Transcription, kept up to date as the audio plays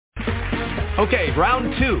Okay,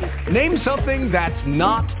 round two. Name something that's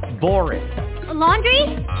not boring. A laundry?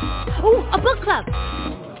 Ooh, a book club.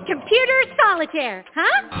 Computer solitaire,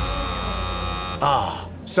 huh?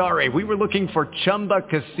 Ah, sorry, we were looking for Chumba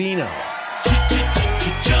Casino.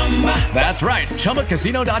 That's right,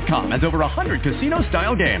 ChumbaCasino.com has over 100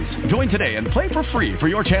 casino-style games. Join today and play for free for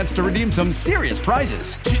your chance to redeem some serious prizes.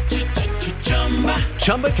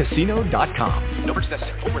 ChumbaCasino.com. No purchase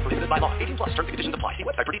necessary. Void where prohibited by law. 18+ terms and conditions apply. See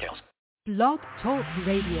website for details. Blog Talk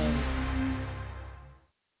Radio.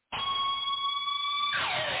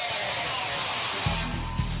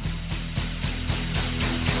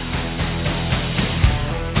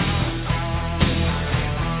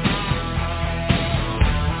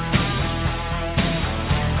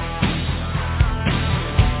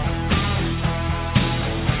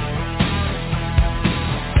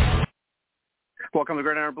 Welcome to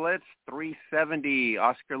Gridiron Blitz 370.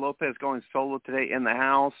 Oscar Lopez going solo today in the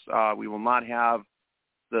house. We will not have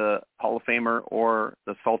the Hall of Famer or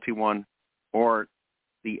the Salty One or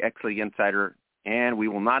the X-League Insider, and we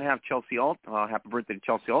will not have Chelsea Alt. Happy birthday to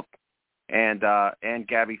Chelsea Alt. And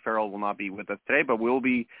Gabby Farrell will not be with us today, but we'll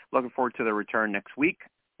be looking forward to their return next week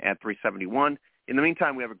at 371. In the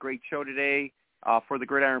meantime, we have a great show today for the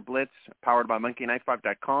Gridiron Blitz, powered by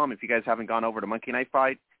MonkeyKnifeFight.com. If you guys haven't gone over to Monkey Knife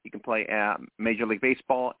Fight, you can play Major League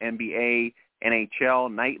Baseball, NBA,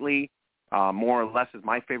 NHL nightly. More or less is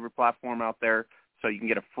my favorite platform out there. So you can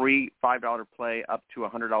get a free $5 play up to a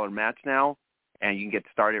 $100 match now, and you can get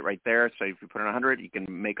started right there. So if you put in $100, you can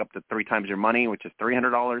make up to 3 times your money, which is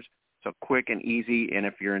 $300. So quick and easy. And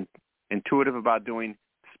if you're intuitive about doing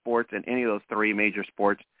sports in any of those 3 major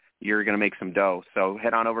sports, you're going to make some dough. So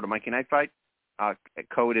head on over to Monkey Knife Fight.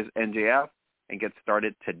 Code is NJF, and get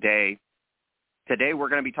started today. Today we're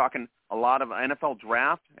going to be talking a lot of NFL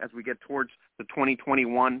draft as we get towards the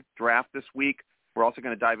 2021 draft this week. We're also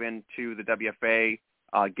going to dive into the WFA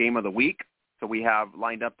Game of the Week. So we have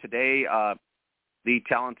lined up today the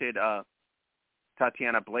talented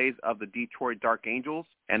Tatiana Blaze of the Detroit Dark Angels.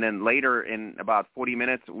 And then later in about 40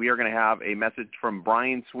 minutes, we are going to have a message from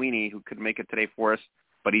Brian Sweeney, who could make it today for us,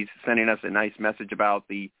 but he's sending us a nice message about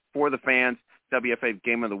for the fans, WFA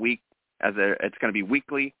Game of the Week. It's going to be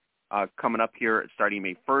weekly. Coming up here starting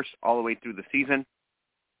May 1st all the way through the season.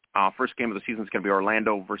 First game of the season is going to be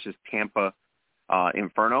Orlando versus Tampa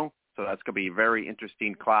Inferno. So that's going to be a very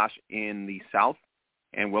interesting clash in the South,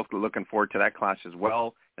 and we're looking forward to that clash as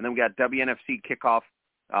well. And then we got WNFC kickoff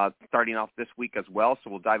starting off this week as well. So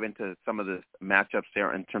we'll dive into some of the matchups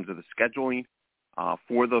there in terms of the scheduling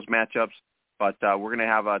for those matchups. But we're going to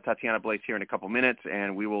have Tatiana Blaze here in a couple minutes,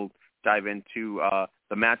 and we will dive into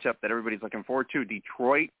the matchup that everybody's looking forward to,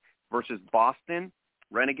 Detroit versus Boston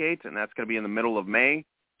Renegades, and that's going to be in the middle of May,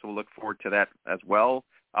 so we'll look forward to that as well.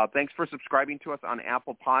 Thanks for subscribing to us on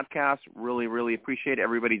Apple Podcasts. Really, really appreciate it.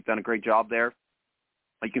 Everybody's done a great job there.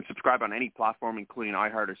 You can subscribe on any platform, including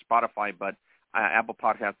iHeart or Spotify, but Apple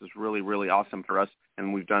Podcasts is really, really awesome for us,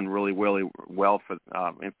 and we've done really, really well for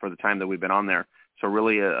the time that we've been on there. So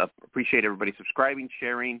really appreciate everybody subscribing,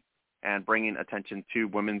 sharing, and bringing attention to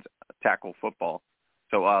women's tackle football.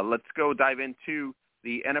 So let's go dive into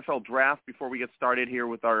the NFL draft before we get started here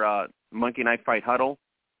with our Monkey Knife Fight huddle.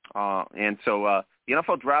 And so the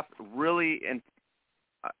NFL draft really, and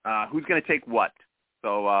who's going to take what?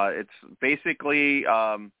 So it's basically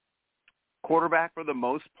quarterback for the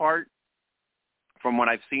most part from what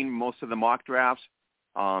I've seen most of the mock drafts.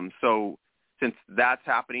 So since that's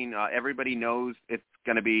happening, everybody knows it's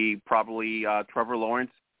going to be probably Trevor Lawrence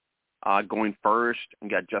going first, and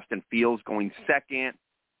got Justin Fields going second.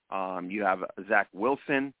 You have Zach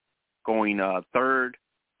Wilson going third.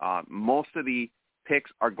 Most of the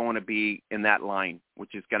picks are going to be in that line,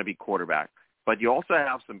 which is going to be quarterback. But you also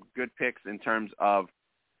have some good picks in terms of,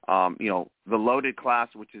 the loaded class,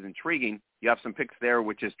 which is intriguing. You have some picks there,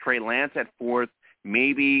 which is Trey Lance at 4th,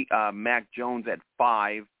 maybe Mac Jones at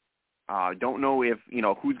 5. Don't know if,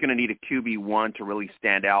 who's going to need a QB1 to really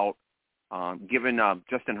stand out. Given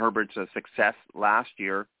Justin Herbert's success last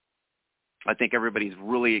year, I think everybody's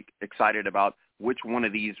really excited about which one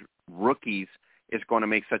of these rookies is going to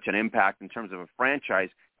make such an impact in terms of a franchise.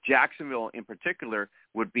 Jacksonville, in particular,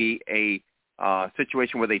 would be a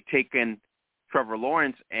situation where they take in Trevor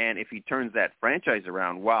Lawrence, and if he turns that franchise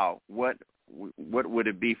around, wow, what would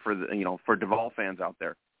it be for for Duval fans out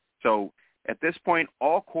there? So at this point,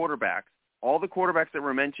 all the quarterbacks that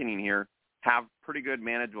we're mentioning here have pretty good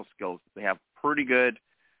manageable skills. They have pretty good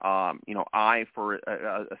eye for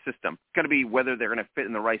a system. It's going to be whether they're going to fit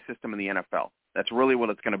in the right system in the NFL. That's really what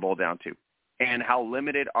it's going to boil down to. And how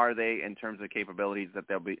limited are they in terms of capabilities that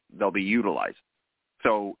they'll be utilized.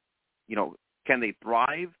 So, can they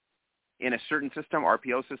thrive in a certain system,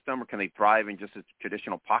 RPO system, or can they thrive in just a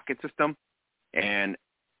traditional pocket system? And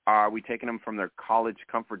are we taking them from their college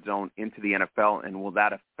comfort zone into the NFL, and will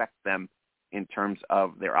that affect them in terms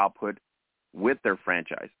of their output with their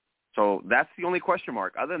franchise? So that's the only question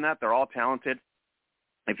mark. Other than that, they're all talented.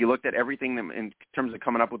 If you looked at everything in terms of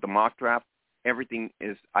coming up with the mock draft, everything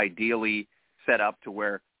is ideally set up to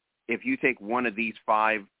where if you take one of these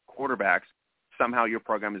 5 quarterbacks, somehow your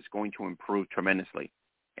program is going to improve tremendously.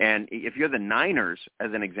 And if you're the Niners,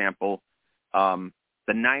 as an example,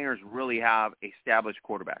 the Niners really have established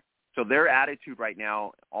quarterback. So their attitude right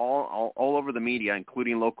now, all over the media,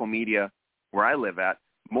 including local media where I live at,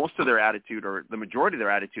 most of their attitude, or the majority of their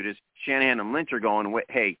attitude, is Shanahan and Lynch are going,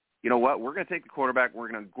 hey, you know what? We're going to take the quarterback. We're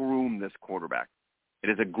going to groom this quarterback. It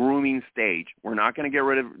is a grooming stage. We're not going to get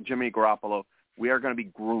rid of Jimmy Garoppolo. We are going to be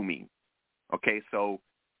grooming. Okay, so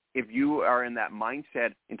if you are in that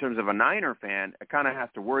mindset in terms of a Niner fan, it kind of has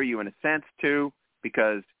to worry you in a sense too,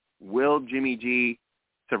 because will Jimmy G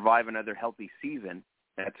survive another healthy season?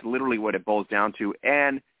 That's literally what it boils down to.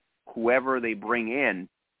 And whoever they bring in,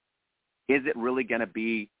 is it really going to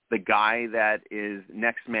be the guy that is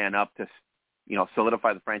next man up to,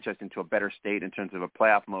 solidify the franchise into a better state in terms of a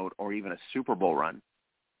playoff mode or even a Super Bowl run?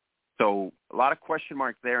 So a lot of question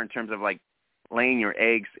marks there in terms of like laying your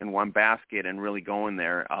eggs in one basket and really going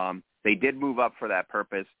there. They did move up for that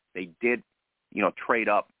purpose. They did, trade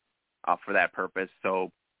up for that purpose. So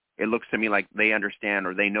it looks to me like they understand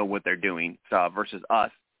or they know what they're doing versus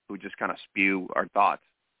us who just kind of spew our thoughts.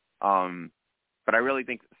 But I really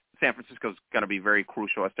think San Francisco is going to be very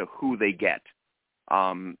crucial as to who they get.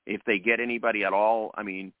 If they get anybody at all, I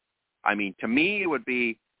mean, to me, it would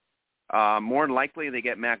be more than likely they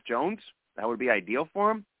get Mac Jones. That would be ideal for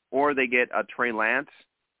them. Or they get a Trey Lance.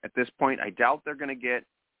 At this point, I doubt they're going to get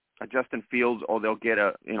a Justin Fields, or they'll get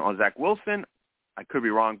a Zach Wilson. I could be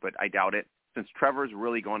wrong, but I doubt it. Since Trevor's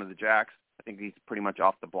really going to the Jacks, I think he's pretty much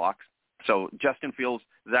off the blocks. So Justin Fields,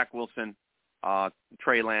 Zach Wilson,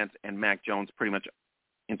 Trey Lance, and Mac Jones pretty much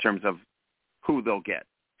in terms of who they'll get.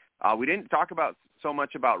 We didn't talk about so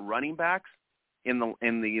much about running backs in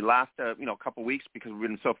the last couple weeks because we've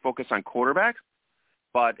been so focused on quarterbacks.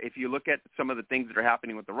 But if you look at some of the things that are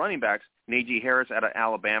happening with the running backs, Najee Harris out of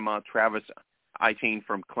Alabama, Travis Etienne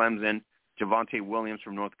from Clemson, Javonte Williams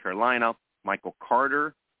from North Carolina, Michael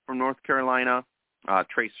Carter from North Carolina,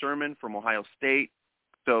 Trey Sermon from Ohio State.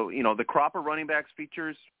 So, the crop of running backs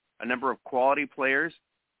features a number of quality players.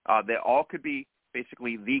 They all could be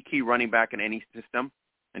basically the key running back in any system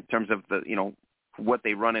in terms of what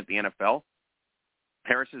they run at the NFL.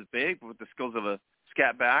 Harris is big with the skills of a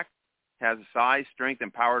scat back, has the size, strength,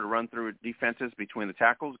 and power to run through defenses between the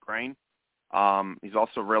tackles, grain. He's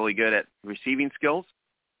also really good at receiving skills.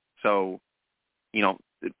 So,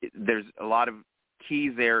 there's a lot of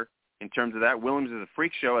keys there in terms of that. Williams is a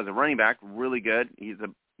freak show as a running back, really good. He's a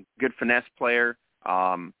good finesse player.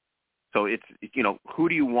 So it's, who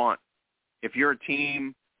do you want? If you're a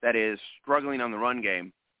team that is struggling on the run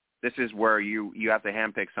game, this is where you have to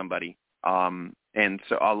handpick somebody. And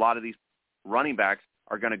so a lot of these running backs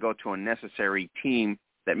are going to go to a necessary team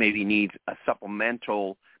that maybe needs a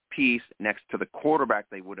supplemental piece next to the quarterback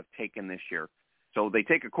they would have taken this year. So they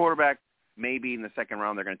take a quarterback, maybe in the second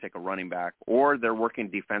round they're going to take a running back, or they're working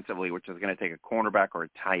defensively, which is going to take a cornerback or a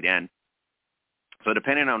tight end. So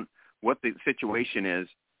depending on what the situation is,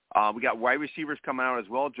 we got wide receivers coming out as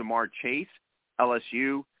well. Jamar Chase,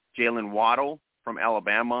 LSU, Jalen Waddle from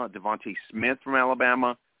Alabama, Devontae Smith from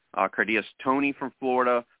Alabama, Kadarius Toney from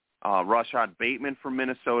Florida, Rashad Bateman from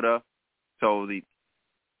Minnesota. So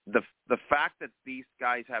the fact that these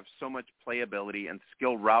guys have so much playability and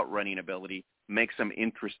skill route running ability makes them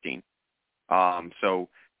interesting. So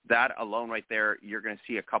that alone right there, you're going to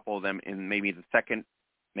see a couple of them in maybe the second,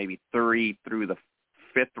 maybe 3 through the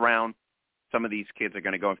 5th round. Some of these kids are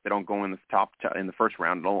going to go, if they don't go in the in the first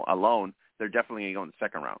round alone, they're definitely going to go in the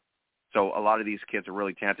second round. So a lot of these kids are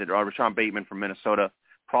really talented. Rashad Bateman from Minnesota,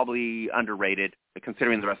 probably underrated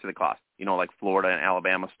considering the rest of the class, like Florida and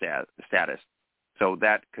Alabama status. So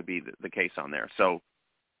that could be the case on there. So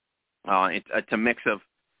it's a mix of,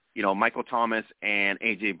 Michael Thomas and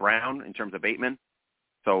A.J. Brown in terms of Bateman.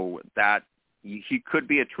 So that he could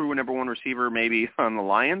be a true number one receiver maybe on the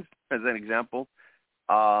Lions, as an example,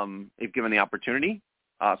 if given the opportunity.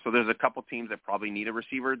 So there's a couple teams that probably need a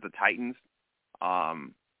receiver, the Titans,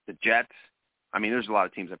 the Jets. I mean, there's a lot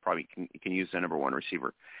of teams that probably can use the number one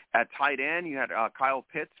receiver. At tight end, you had Kyle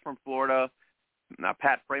Pitts from Florida,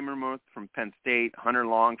 Pat Freiermuth from Penn State, Hunter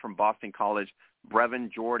Long from Boston College,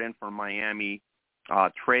 Brevin Jordan from Miami,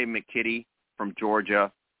 Trey McKitty from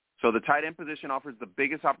Georgia. So the tight end position offers the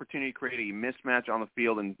biggest opportunity to create a mismatch on the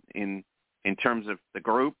field in in terms of the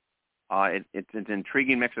group. It's an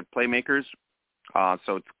intriguing mix of playmakers.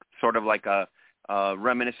 So it's sort of like a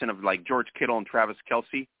reminiscent of like George Kittle and Travis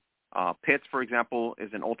Kelce. Pitts, for example, is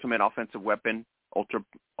an ultimate offensive weapon,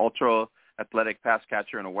 ultra athletic pass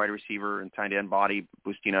catcher and a wide receiver and tight end body,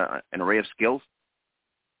 boosting an array of skills.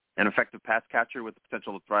 An effective pass catcher with the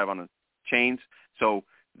potential to thrive on the chains. So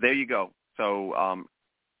there you go. So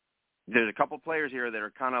there's a couple players here that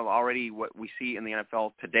are kind of already what we see in the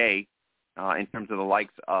NFL today in terms of the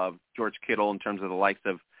likes of George Kittle, in terms of the likes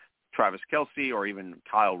of Travis Kelce, or even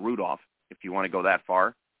Kyle Rudolph, if you want to go that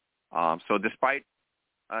far. So despite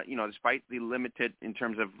the limited in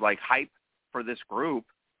terms of like hype for this group,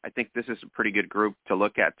 I think this is a pretty good group to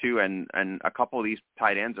look at too. And a couple of these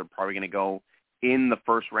tight ends are probably going to go in the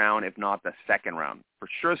first round, if not the second round. For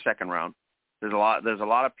sure, second round. There's a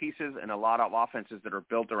lot of pieces and a lot of offenses that are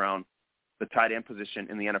built around the tight end position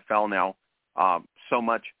in the NFL now. So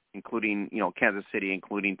much, including Kansas City,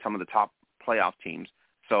 including some of the top playoff teams.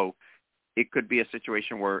 So it could be a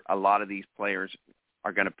situation where a lot of these players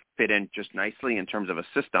are going to fit in just nicely in terms of a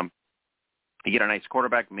system. You get a nice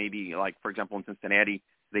quarterback, maybe like, for example, in Cincinnati,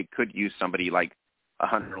 they could use somebody like a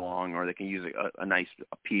Hunter Long, or they can use a nice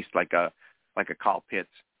piece like a Kyle Pitts.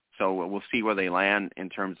 So we'll see where they land in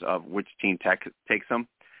terms of which team takes them.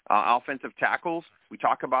 Offensive tackles, we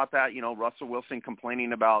talk about that. Russell Wilson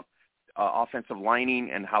complaining about offensive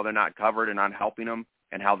lining and how they're not covered and not helping them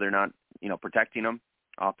and how they're not, protecting them.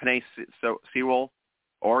 Penei Sewell,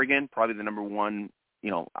 Oregon, probably the number one,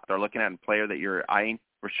 they're looking at a player that you're eyeing.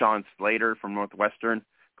 Rashawn Slater from Northwestern,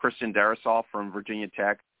 Christian Darrisaw from Virginia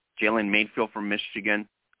Tech, Jalen Mayfield from Michigan,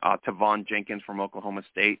 Tavon Jenkins from Oklahoma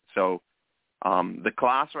State. So the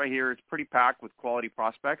class right here is pretty packed with quality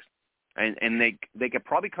prospects, and they could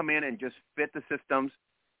probably come in and just fit the systems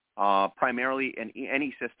primarily in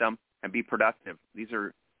any system and be productive. These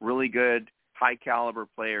are really good, high-caliber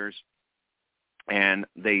players, and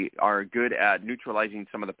they are good at neutralizing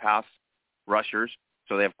some of the pass rushers.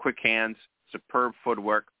 So they have quick hands, superb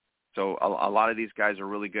footwork. So a lot of these guys are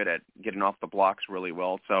really good at getting off the blocks really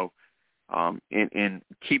well. So in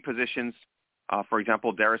key positions, for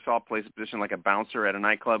example, Darrisaw plays a position like a bouncer at a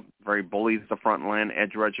nightclub, very bullies the front line,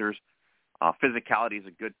 edge rushers. Physicality is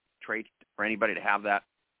a good trait for anybody to have that.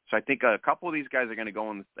 So I think a couple of these guys are going to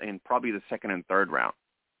go in probably the second and third round,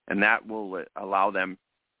 and that will allow them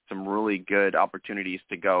some really good opportunities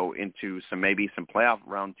to go into maybe some playoff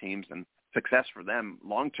round teams and success for them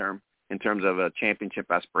long term in terms of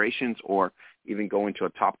championship aspirations, or even going to a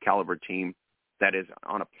top caliber team that is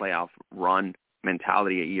on a playoff run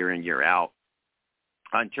mentality year in, year out.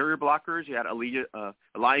 Interior blockers, you had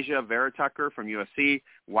Elijah Vera-Tucker from USC,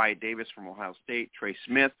 Wyatt Davis from Ohio State, Trey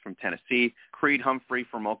Smith from Tennessee, Creed Humphrey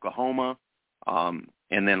from Oklahoma, and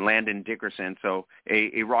then Landon Dickerson. So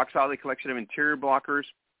a rock-solid collection of interior blockers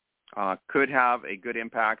could have a good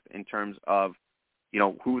impact in terms of,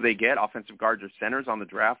 who they get, offensive guards or centers on the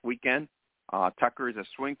draft weekend. Tucker is a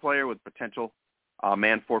swing player with potential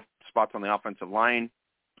man 4 spots on the offensive line.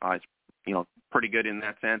 It's, pretty good in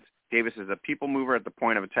that sense. Davis is a people mover at the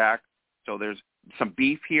point of attack. So there's some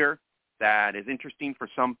beef here that is interesting for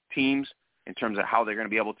some teams in terms of how they're going to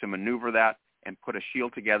be able to maneuver that and put a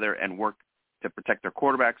shield together and work to protect their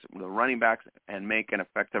quarterbacks, the running backs, and make an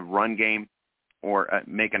effective run game or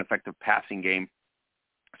make an effective passing game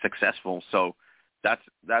successful. So that's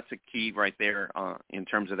a key right there in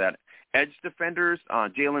terms of that. Edge defenders,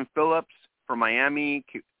 Jalen Phillips from Miami,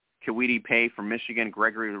 Kawiti Pay from Michigan,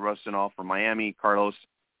 Gregory Rosenthal from Miami, Carlos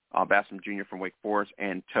Bassam Jr. from Wake Forest,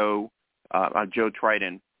 and Joe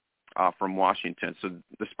Triton from Washington. So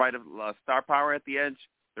despite star power at the edge,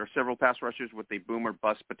 there are several pass rushers with a boom or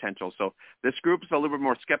bust potential. So this group is a little bit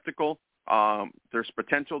more skeptical. There's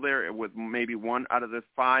potential there with maybe 1 out of the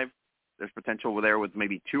 5. There's potential there with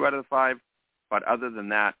maybe 2 out of the 5. But other than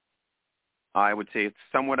that, I would say it's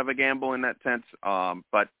somewhat of a gamble in that sense.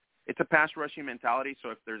 But it's a pass rushing mentality. So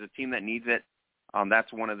if there's a team that needs it,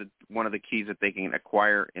 that's one of the keys that they can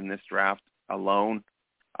acquire in this draft alone.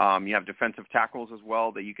 You have defensive tackles as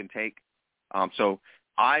well that you can take. So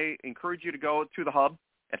I encourage you to go to the hub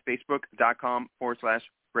at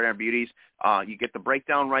facebook.com/Gridiron Beauties. You get the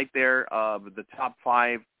breakdown right there of the top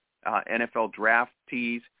 5 NFL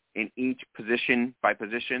draftees in each position by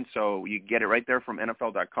position. So you get it right there from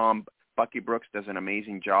NFL.com. Bucky Brooks does an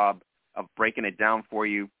amazing job of breaking it down for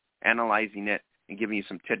you, analyzing it, and giving you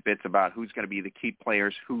some tidbits about who's going to be the key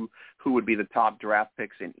players, who would be the top draft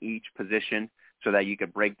picks in each position, so that you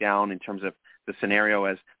could break down in terms of the scenario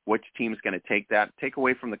as which team is going to take that. Take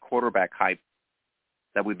away from the quarterback hype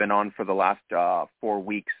that we've been on for the last 4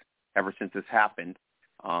 weeks ever since this happened.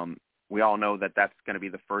 we all know that that's going to be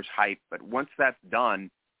the first hype. But once that's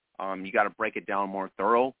done, you got to break it down more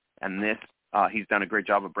thorough. And he's done a great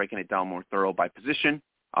job of breaking it down more thorough by position,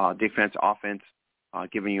 defense, offense,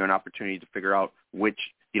 giving you an opportunity to figure out which,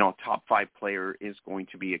 top 5 player is going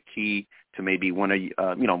to be a key to maybe one of,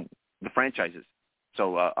 the franchises.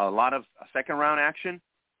 So a lot of second-round action,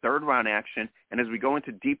 third-round action, and as we go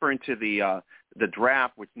deeper into the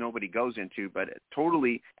draft, which nobody goes into, but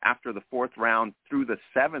totally after the 4th round through the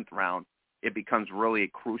 7th round, it becomes really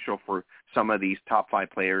crucial for some of these top 5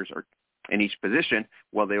 players or in each position.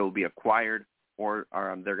 Well, they will be acquired or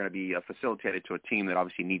they're going to be facilitated to a team that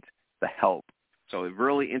obviously needs the help. So it's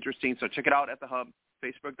really interesting. So check it out at the Hub,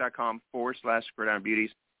 facebook.com/Gridiron Beauties.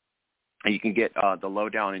 And you can get the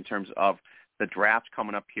lowdown in terms of the draft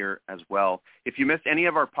coming up here as well. If you missed any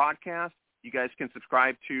of our podcasts, you guys can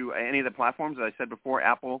subscribe to any of the platforms. As I said before,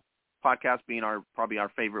 Apple Podcast being probably our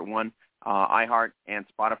favorite one, iHeart and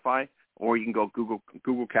Spotify, or you can go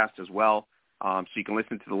Google Cast as well. So you can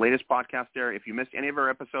listen to the latest podcast there. If you missed any of our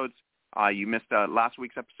episodes, you missed last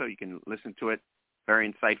week's episode, you can listen to it.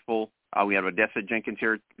 Very insightful. We have Odessa Jenkins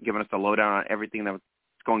here giving us the lowdown on everything that's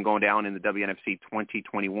going down in the WNFC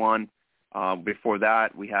 2021. Before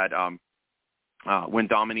that, we had Win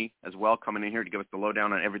Domini as well coming in here to give us the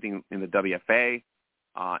lowdown on everything in the WFA.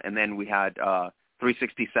 And then we had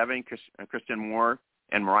 367, Kristen Moore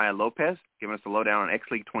and Mariah Lopez giving us the lowdown on X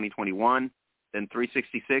League 2021. Then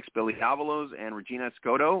 366, Billy Avalos and Regina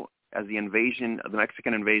Escoto as the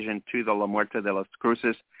Mexican invasion to the La Muerte de las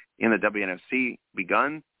Cruces in the WNFC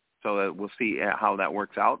begun. So we'll see how that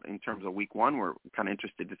works out in terms of week 1. We're kind of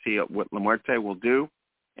interested to see what La Muerte will do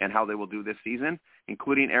and how they will do this season,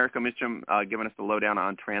 including Erica Mitchum giving us the lowdown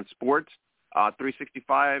on transports.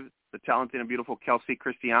 365, the talented and beautiful Kelsey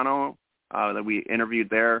Cristiano that we interviewed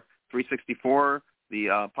there. 364,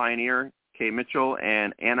 the pioneer Kay Mitchell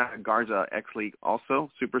and Anna Garza, X-League also,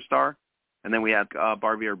 superstar. And then we had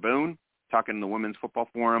Barbier Boone talking in the Women's Football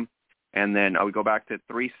Forum. And then we go back to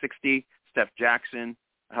 360, Steph Jackson,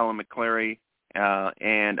 Helen McClary,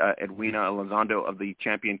 and Edwina Elizondo of the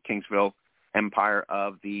champion Kingsville Empire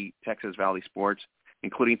of the Texas Valley Sports,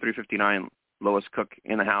 including 359, Lois Cook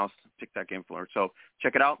in the house, TikTok influencer. So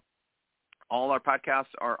check it out. All our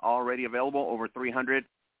podcasts are already available, over 300,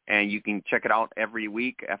 and you can check it out every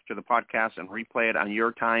week after the podcast and replay it on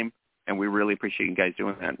your time. And we really appreciate you guys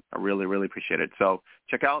doing that. I really, really appreciate it. So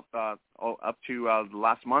check out up to the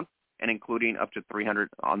last month and including up to 300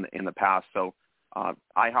 in the past. So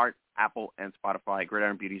iHeart, Apple, and Spotify,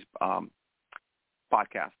 Gridiron Beauties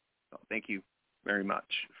podcast. So thank you very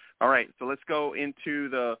much. All right, so let's go into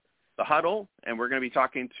the huddle, and we're going to be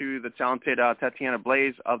talking to the talented Tatiana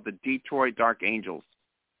Blaze of the Detroit Dark Angels.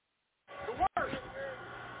 The word,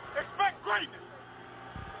 expect greatness.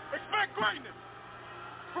 Expect greatness.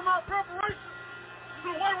 From our preparation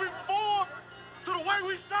to the way we perform, to the way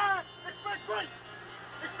we shine, expect greatness.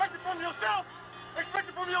 Expect it from yourself. Expect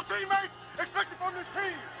it from your teammates. Expect it from this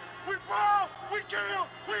team. We brawl, we kill,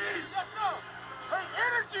 we eat. Yes, sir. Hey,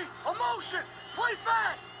 energy, emotion, play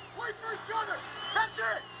fast, play for each other. That's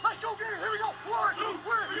it. Let's go get it. Here we go. 1, 2,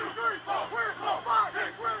 3, 4, 5,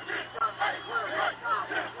 6, 7, 8.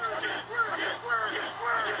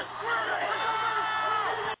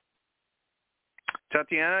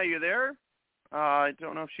 Tatiana, are you there? I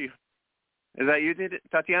don't know if she... Is that you,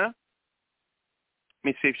 Tatiana? Let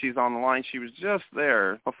me see if she's on the line. She was just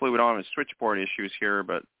there. Hopefully we don't have any switchboard issues here,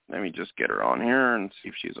 but let me just get her on here and see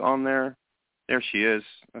if she's on there. There she is.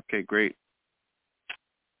 Okay, great.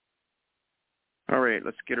 All right,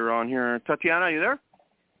 let's get her on here. Tatiana, are you there?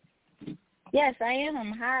 Yes, I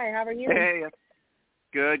am. Hi, how are you? Hey.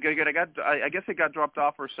 Good. I guess it got dropped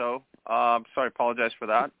off or so. Sorry, apologize for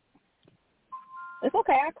that. It's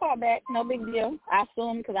okay. I called back. No big deal. I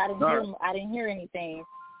assumed because I didn't hear anything.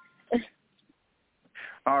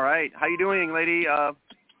 All right. How you doing, lady?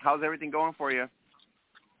 How's everything going for you?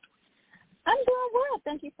 I'm doing well.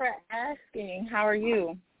 Thank you for asking. How are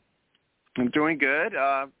you? I'm doing good.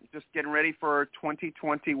 Just getting ready for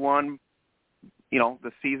 2021,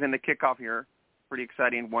 the season to kick off here. Pretty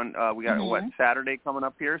exciting one. We got, Saturday coming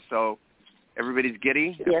up here, so everybody's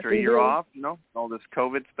giddy after a year off, all this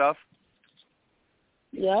COVID stuff.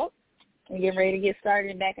 Yep. We're getting ready to get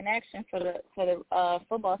started back in action for the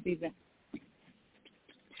football season.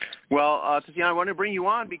 Well, Tatiana, I want to bring you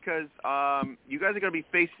on because you guys are going to be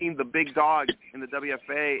facing the big dogs in the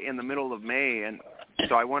WFA in the middle of May, and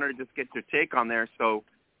so I wanted to just get your take on there. So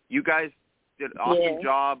you guys did an awesome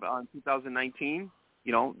job on 2019,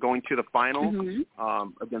 going to the finals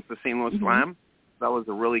against the St. Louis Slam. That was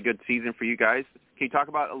a really good season for you guys. Can you talk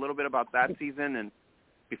about a little bit about that season and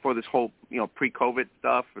before this whole, pre-COVID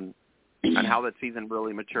stuff and on how that season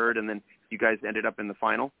really matured, and then you guys ended up in the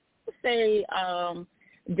final? I would say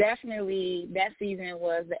definitely that season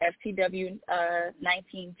was the FTW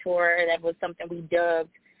 19 tour. That was something we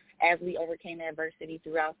dubbed as we overcame adversity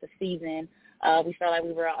throughout the season. We felt like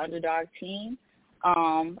we were an underdog team,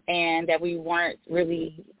 and that we weren't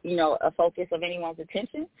really, a focus of anyone's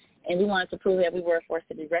attention, and we wanted to prove that we were a force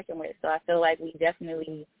to be reckoned with. So I feel like we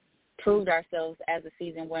definitely proved ourselves as the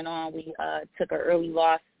season went on. We took an early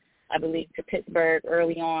loss, I believe, to Pittsburgh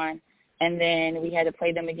early on, and then we had to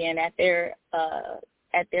play them again at their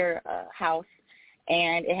house,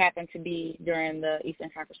 and it happened to be during the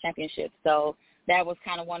Eastern Conference Championship. So that was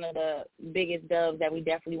kind of one of the biggest dubs that we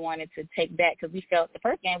definitely wanted to take back, because we felt the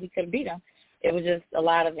first game we could have beat them. It was just a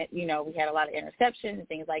lot of, we had a lot of interceptions and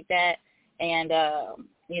things like that, and,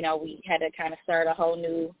 we had to kind of start a whole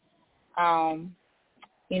new,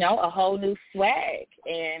 a whole new swag,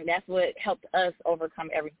 and that's what helped us overcome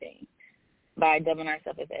everything by dubbing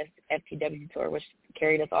ourselves as FTW Tour, which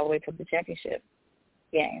carried us all the way to the championship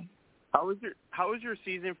game. How was your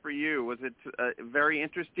season for you? Was it very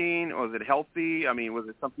interesting? Was it healthy? I mean, was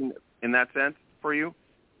it something in that sense for you?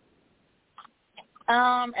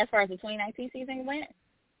 As far as the 2019 season went?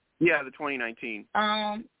 Yeah, the 2019.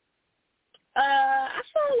 I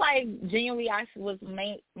feel like genuinely I was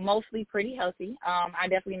mostly pretty healthy. I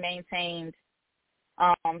definitely maintained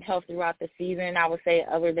health throughout the season, I would say,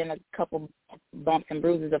 other than a couple bumps and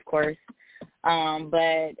bruises, of course.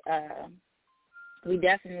 But I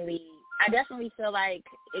definitely feel like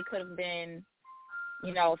it could have been,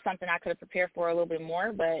 something I could have prepared for a little bit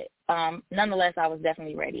more. But nonetheless, I was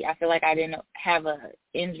definitely ready. I feel like I didn't have an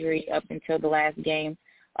injury up until the last game.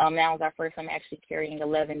 That was our first time actually carrying an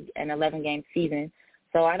 11-game season.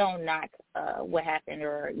 So I don't knock what happened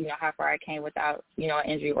or, how far I came without, an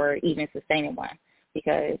injury or even sustaining one,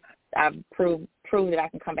 because I've proved that I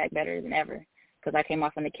can come back better than ever, because I came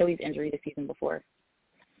off an Achilles injury the season before.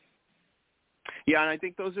 Yeah, and I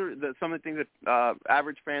think those are some of the things that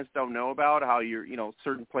average fans don't know about, how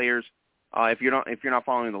certain players, if you're not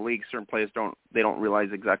following the league, certain players don't realize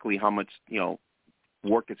exactly how much,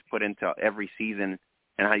 work is put into every season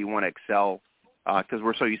and how you want to excel, because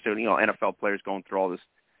we're so used to, NFL players going through all this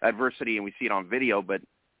adversity, and we see it on video, but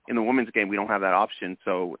in the women's game, we don't have that option.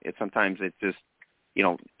 So sometimes it just,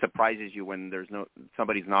 surprises you when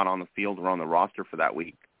somebody's not on the field or on the roster for that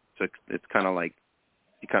week. So it's kind of like,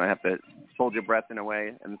 you kind of have to hold your breath in a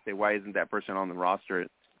way and say, why isn't that person on the roster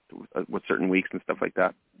with certain weeks and stuff like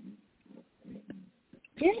that?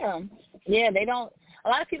 Yeah, they don't. A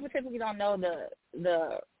lot of people typically don't know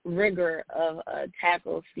the rigor of a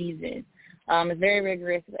tackle season. It's very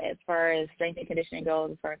rigorous as far as strength and conditioning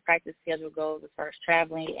goes, as far as practice schedule goes, as far as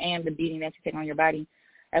traveling and the beating that you take on your body,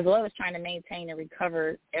 as well as trying to maintain and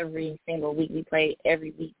recover every single week. We play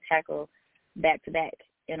every week tackle back to back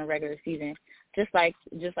in a regular season, just like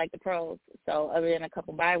the pros. So other than a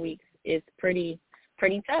couple bye weeks, it's pretty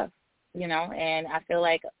tough, and I feel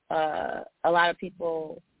like a lot of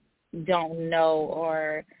people don't know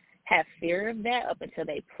or have fear of that up until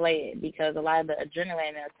they play it, because a lot of the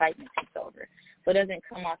adrenaline and excitement takes over. So it doesn't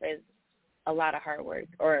come off as a lot of hard work,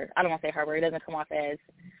 or I don't want to say hard work. It doesn't come off as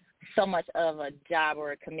so much of a job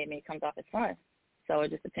or a commitment. It comes off as fun. So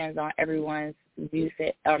it just depends on everyone's view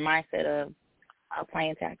set or mindset of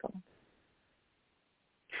playing tackle.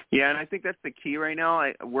 Yeah, and I think that's the key right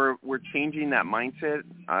now. We're changing that mindset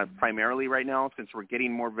primarily right now, since we're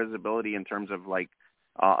getting more visibility in terms of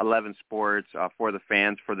 11 sports for the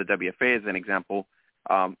fans, for the WFA as an example.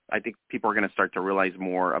 I think people are going to start to realize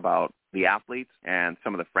more about the athletes and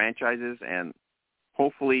some of the franchises, and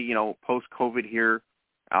hopefully, post-COVID here,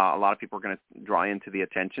 a lot of people are going to draw into the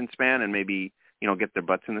attention span and maybe, get their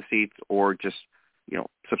butts in the seats, or just,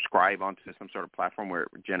 subscribe onto some sort of platform where it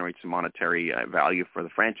generates some monetary value for the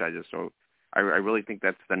franchises. So I really think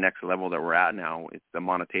that's the next level that we're at now. It's the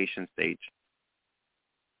monetization stage.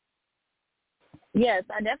 Yes,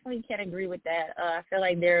 I definitely can agree with that. I feel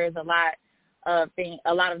like there is a lot of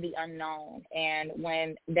the unknown, and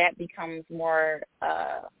when that becomes more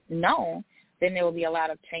known, then there will be a lot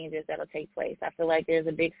of changes that will take place. I feel like there's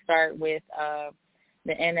a big start with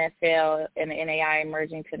the NFL and the NAI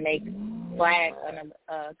emerging to make flag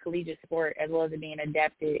a collegiate sport, as well as it being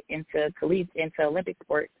adapted into Olympic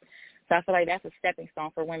sports. So I feel like that's a stepping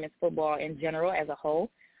stone for women's football in general as a whole.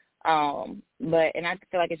 And I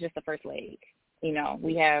feel like it's just the first leg.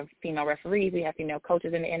 We have female referees, we have female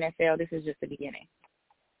coaches in the NFL. This is just the beginning.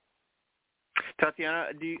 Tatiana,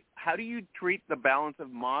 how do you treat the balance of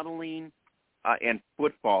modeling and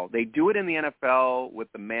football? They do it in the NFL with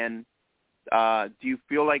the men. Do you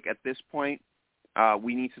feel like at this point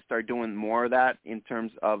we need to start doing more of that in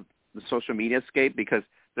terms of the social media scape, because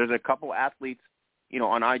there's a couple athletes,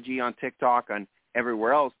 on IG, on TikTok, on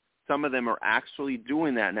everywhere else. Some of them are actually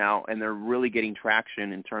doing that now, and they're really getting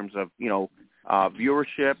traction in terms of,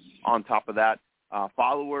 viewership. On top of that,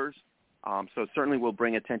 followers. So it certainly will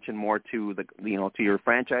bring attention more to to your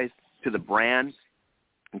franchise, to the brand,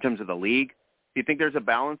 in terms of the league. Do you think there's a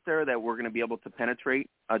balance there that we're going to be able to penetrate,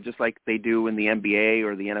 just like they do in the NBA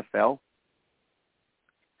or the NFL?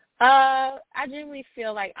 I generally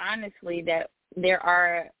feel like, honestly, that there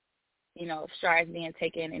are, strides being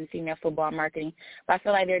taken in female football marketing, but I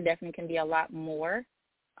feel like there definitely can be a lot more.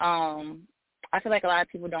 I feel like a lot of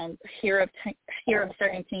people don't hear of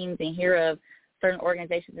certain teams and hear of certain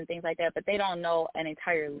organizations and things like that, but they don't know an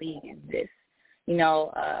entire league exists.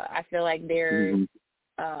 I feel like there's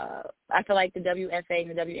I feel like the WFA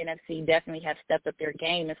and the WNFC definitely have stepped up their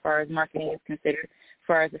game as far as marketing is considered, as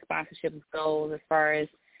far as the sponsorship goes, as far as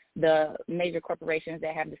the major corporations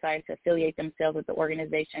that have decided to affiliate themselves with the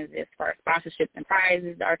organizations, as far as sponsorships and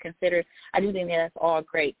prizes are considered. I do think that's all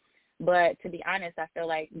great. But to be honest, I feel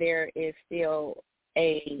like there is still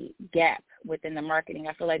a gap within the marketing.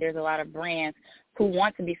 I feel like there's a lot of brands who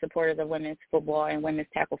want to be supporters of women's football and women's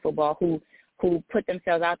tackle football, who put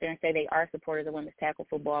themselves out there and say they are supporters of women's tackle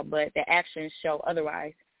football, but the actions show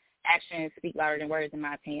otherwise. Actions speak louder than words, in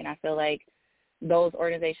my opinion. I feel like those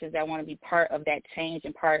organizations that want to be part of that change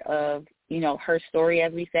and part of, her story,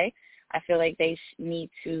 as we say, I feel like they need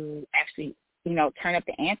to actually, turn up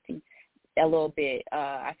the ante a little bit.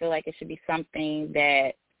 I feel like it should be something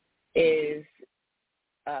that is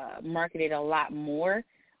marketed a lot more,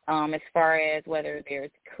 as far as whether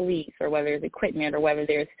there's cleats or whether there's equipment or whether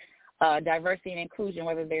there's diversity and inclusion,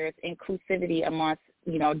 whether there's inclusivity amongst,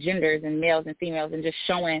 genders and males and females, and just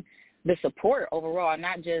showing the support overall,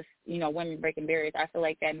 not just, women breaking barriers. I feel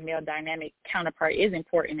like that male dynamic counterpart is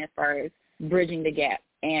important as far as bridging the gap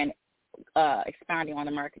and expounding on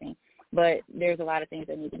the marketing. But there's a lot of things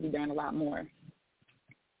that need to be done a lot more.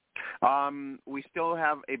 We still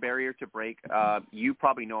have a barrier to break. You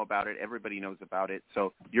probably know about it. Everybody knows about it.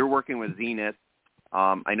 So you're working with Zenith.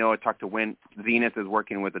 I know I talked to Win. Zenith is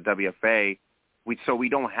working with the WFA. So we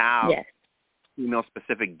don't have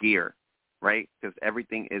female-specific gear, right? Because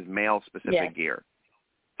everything is male-specific gear.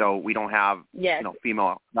 So we don't have,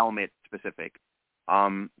 female helmet-specific.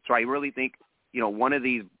 So I really think, one of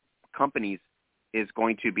these companies is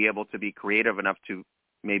going to be able to be creative enough to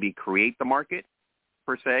maybe create the market,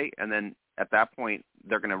 per se, and then at that point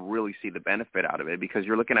they're going to really see the benefit out of it, because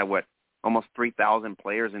you're looking at almost 3,000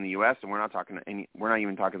 players in the U.S. and we're not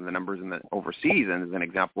even talking the numbers in the overseas. And as an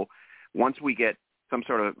example, once we get some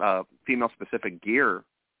sort of female-specific gear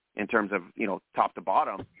in terms of top to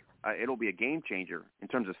bottom, it'll be a game changer in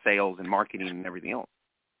terms of sales and marketing and everything else.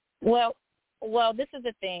 Well, this is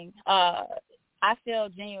the thing. I feel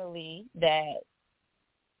genuinely that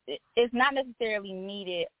it's not necessarily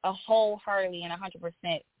needed a wholeheartedly and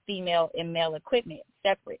 100% female and male equipment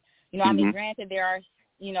separate. I mean, granted, there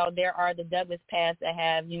are the Douglas pads that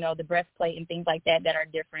have, the breastplate and things like that are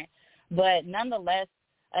different. But nonetheless,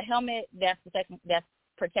 a helmet that's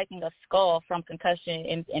protecting a skull from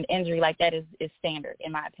concussion and injury like that is standard,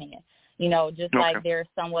 in my opinion. Just like there's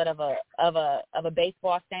somewhat of a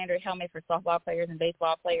baseball standard helmet for softball players and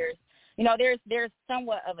baseball players. There's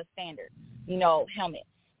somewhat of a standard, helmet.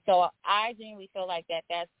 So I genuinely feel like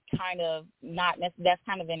that's kind of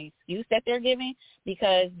an excuse that they're giving,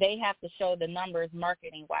 because they have to show the numbers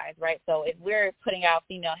marketing-wise, right? So if we're putting out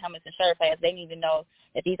female helmets and shoulder pads, they need to know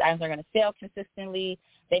that these items are going to sell consistently.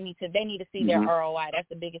 They need to see their ROI. That's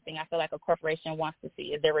the biggest thing I feel like a corporation wants to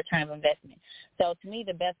see, is their return of investment. So to me,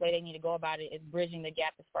 the best way they need to go about it is bridging the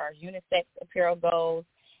gap as far as unisex apparel goes,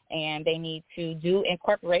 and they need to do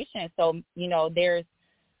incorporation. So,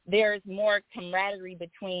 there's more camaraderie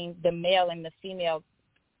between the male and the female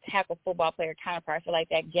tackle football player counterpart. I feel like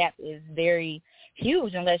that gap is very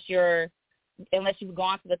huge unless you've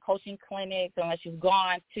gone to the coaching clinics, unless you've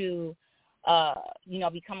gone to,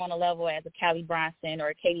 become on a level as a Callie Bronson or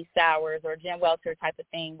a Katie Sowers or a Jen Welter type of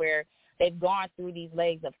thing, where they've gone through these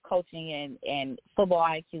legs of coaching and football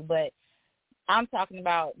IQ. But I'm talking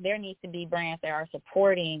about there needs to be brands that are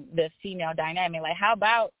supporting the female dynamic. Like, how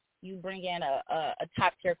about you bring in a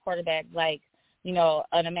top-tier quarterback like,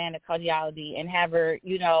 an Amanda Cardiology, and have her,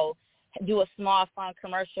 do a small, fun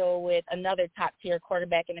commercial with another top-tier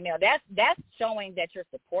quarterback in the male. That's showing that you're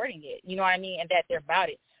supporting it, you know what I mean, and that they're about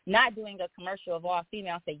it. Not doing a commercial of all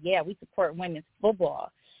female and say, yeah, we support women's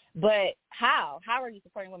football. But how? How are you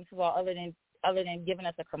supporting women's football other than giving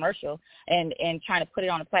us a commercial and trying to put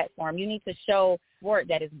it on a platform? You need to show sport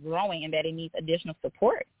that is growing and that it needs additional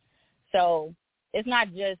support. So it's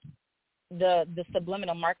not just the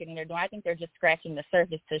subliminal marketing they're doing. I think they're just scratching the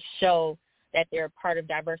surface to show that they're part of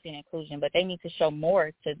diversity and inclusion, but they need to show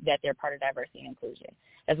more that they're part of diversity and inclusion,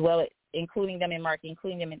 as well as including them in marketing,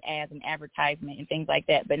 including them in ads and advertisement and things like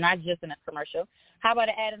that, but not just in a commercial. How about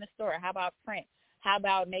an ad in the store? How about print? How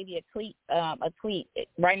about maybe a cleat?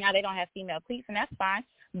 Right now they don't have female cleats, and that's fine,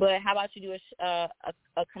 but how about you do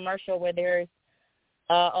a commercial where there's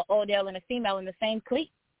an Odell and a female in the same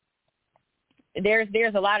cleat?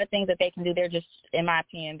 There's a lot of things that they can do. They're just, in my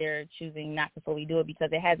opinion, they're choosing not to fully do it because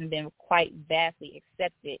it hasn't been quite vastly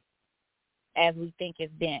accepted as we think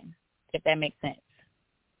it's been, if that makes sense.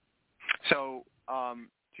 So,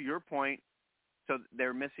 to your point, so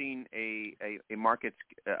they're missing a market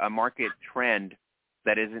trend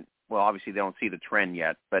that isn't, well, obviously they don't see the trend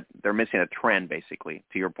yet, but they're missing a trend, basically,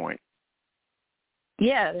 to your point.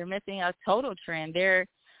 Yeah, they're missing a total trend. They're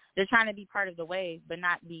trying to be part of the wave, but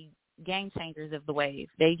not be game changers of the wave.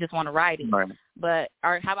 They just want to ride it. Right. But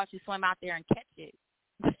how about you swim out there and catch it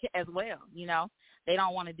as well? You know, they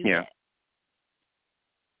don't want to do that.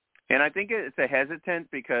 And I think it's a hesitant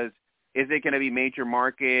because is it going to be major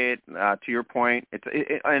market? To your point,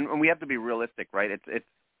 and we have to be realistic, right? It's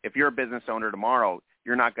if you're a business owner tomorrow,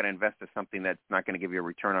 you're not going to invest in something that's not going to give you a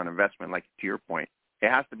return on investment. Like to your point, it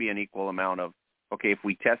has to be an equal amount of, okay, if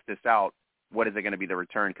we test this out, what is it going to be the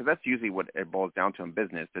return? Because that's usually what it boils down to in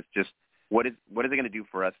business. It's just what is it going to do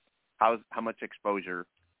for us? How much exposure,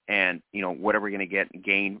 and what are we going to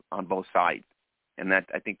gain on both sides? And that,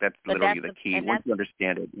 I think that's literally the key once you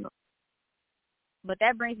understand it. But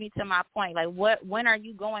that brings me to my point. Like, when are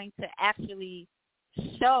you going to actually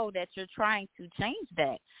show that you're trying to change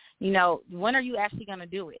that? When are you actually going to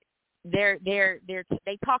do it?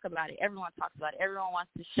 They talk about it. Everyone talks about it. Everyone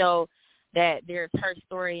wants to show that there's her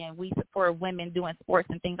story and we support women doing sports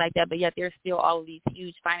and things like that, but yet there's still all of these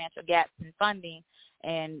huge financial gaps in funding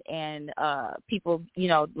and people,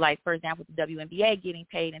 like, for example, the WNBA getting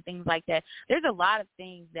paid and things like that. There's a lot of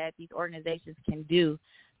things that these organizations can do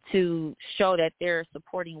to show that they're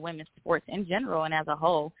supporting women's sports in general and as a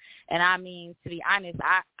whole. And I mean, to be honest,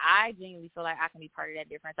 I genuinely feel like I can be part of that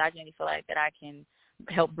difference. I genuinely feel like that I can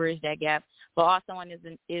help bridge that gap. But all someone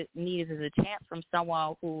needs is a chance from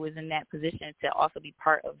someone who is in that position to also be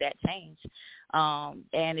part of that change.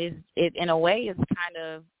 And it in a way is kind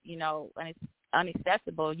of,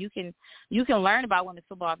 unaccessible. You can learn about women's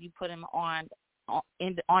football if you put them on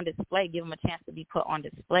display, give them a chance to be put on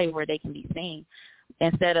display where they can be seen,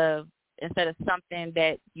 instead of something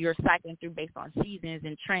that you're cycling through based on seasons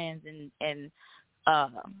and trends and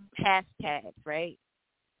hashtags, right?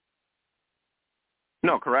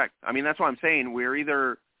 No, correct. I mean, that's what I'm saying. We're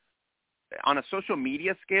either on a social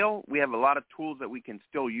media scale, we have a lot of tools that we can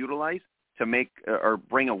still utilize to make or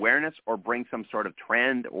bring awareness or bring some sort of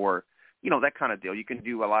trend or, that kind of deal. You can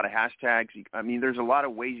do a lot of hashtags. I mean, there's a lot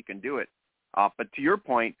of ways you can do it. But to your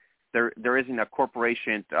point, there isn't a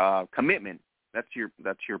corporation commitment. That's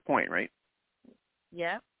your point, right?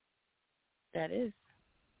 Yeah, that is.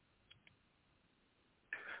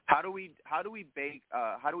 How do we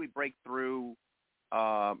break through?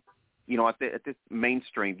 At this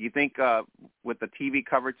mainstream, do you think with the TV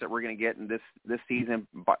coverage that we're going to get in this season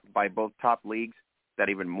by both top leagues, that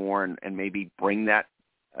even more and maybe bring that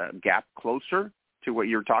gap closer to what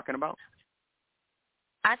you're talking about?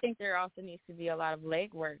 I think there also needs to be a lot of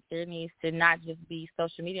legwork. There needs to not just be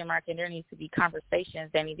social media marketing. There needs to be conversations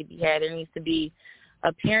that need to be had. There needs to be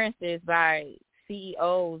appearances by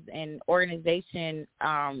CEOs and organization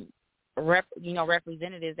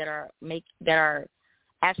representatives that are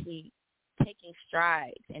actually taking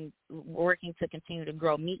strides and working to continue to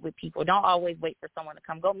grow. Meet with people. Don't always wait for someone to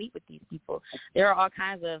come. Go meet with these people. There are all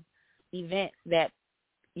kinds of events that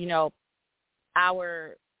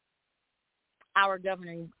our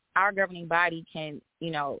governing body can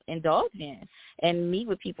indulge in and meet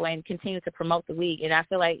with people and continue to promote the league. And I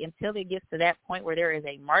feel like until it gets to that point where there is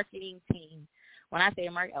a marketing team, when I say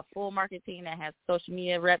a full marketing team that has social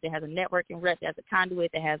media rep, that has a networking rep, that has a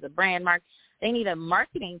conduit, that has a brand mark, they need a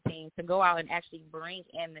marketing team to go out and actually bring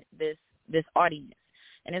in this audience.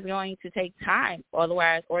 And it's going to take time,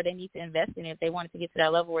 otherwise, or they need to invest in it. If they want it to get to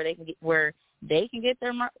that level where they can get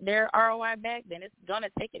their ROI back, then it's going to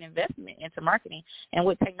take an investment into marketing. And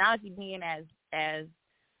with technology being as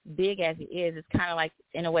big as it is, it's kind of like,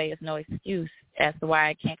 in a way, it's no excuse as to why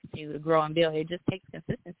I can't continue to grow and build. It just takes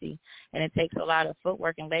consistency, and it takes a lot of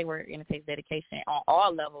footwork and legwork, and it takes dedication on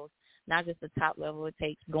all levels, not just the top level. It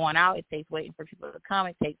takes going out. It takes waiting for people to come.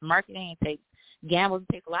 It takes marketing. It takes gambles.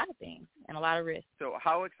 It takes a lot of things and a lot of risk. So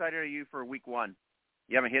how excited are you for week one?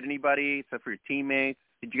 You haven't hit anybody except for your teammates.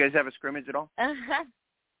 Did you guys have a scrimmage at all?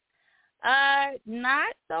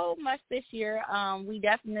 Not so much this year. We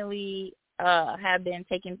definitely have been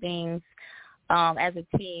taking things as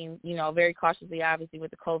a team, very cautiously, obviously,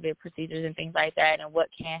 with the COVID procedures and things like that and what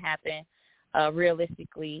can happen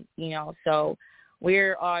realistically, So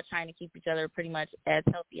we're all trying to keep each other pretty much as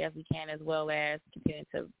healthy as we can, as well as continue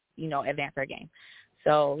to, advance our game.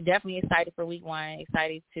 So definitely excited for week 1,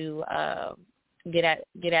 excited to get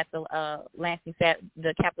at the Lansing,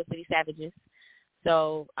 the Capital City Savages.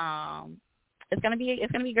 So it's gonna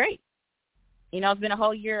be great. It's been a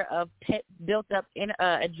whole year of built up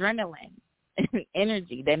adrenaline,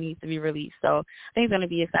 energy that needs to be released. So I think it's gonna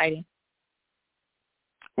be exciting.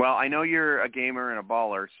 Well, I know you're a gamer and a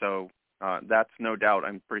baller, so that's no doubt.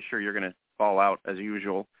 I'm pretty sure you're gonna ball out as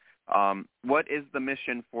usual. What is the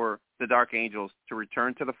mission for the Dark Angels? To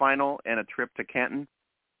return to the final and a trip to Canton?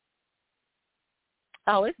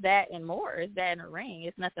 Oh, it's that and more. It's that and a ring.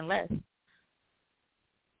 It's nothing less.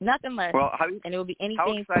 Nothing less. Well, and it will be anything.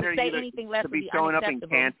 How excited to say are you anything less to would be be showing up in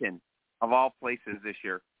unacceptable. Canton, of all places, this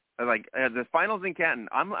year? Like the finals in Canton,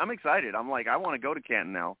 I'm excited. I'm like, I want to go to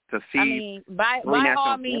Canton now to see. I mean, by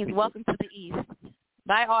all means, welcome to the East.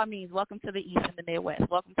 By all means, welcome to the East and the Midwest.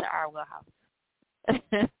 Welcome to our wheelhouse.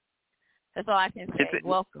 That's all I can say.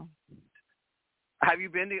 Welcome. Have you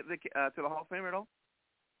been to the Hall of Fame at all?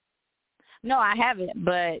 No, I haven't.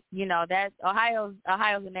 But that's Ohio's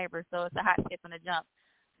a neighbor, so it's a hot skip and a jump.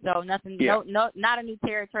 So nothing, not a new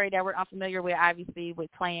territory that we're unfamiliar with. Obviously, with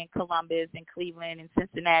playing Columbus and Cleveland and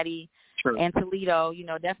Cincinnati and Toledo,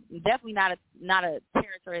 definitely not a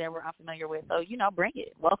territory that we're unfamiliar with. So bring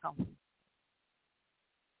it. Welcome.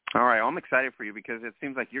 All right, well, I'm excited for you because it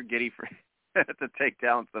seems like you're giddy for to take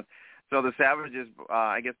down stuff. So the Savages,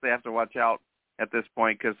 I guess they have to watch out at this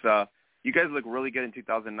point because you guys look really good in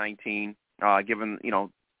 2019, given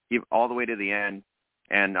all the way to the end.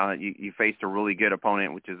 And you faced a really good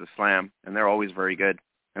opponent, which is a Slam, and they're always very good,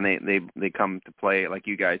 and they come to play like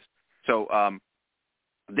you guys. So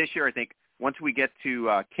this year, I think once we get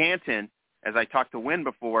to Canton, as I talked to Wynn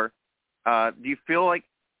before, do you feel like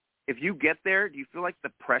if you get there, do you feel like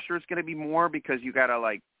the pressure is going to be more because you got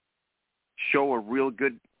to show a real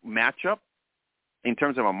good matchup in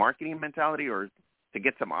terms of a marketing mentality, or to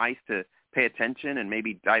get some eyes to pay attention and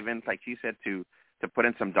maybe dive in, like you said, to put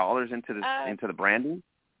in some dollars into the branding?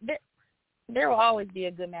 There will always be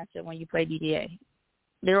a good matchup when you play DDA.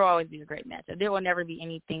 There will always be a great matchup. There will never be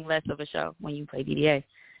anything less of a show when you play DDA.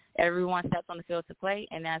 Everyone steps on the field to play,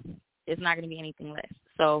 and it's not going to be anything less.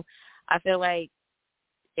 So I feel like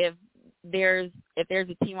if there's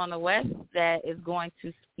a team on the West that is going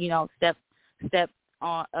to step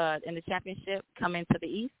on in the championship, come into the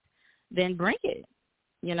East, then bring it.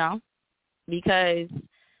 Because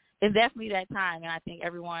it's definitely that time, and I think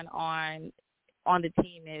everyone on the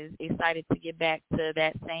team is excited to get back to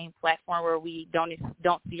that same platform where we don't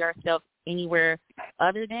see ourselves anywhere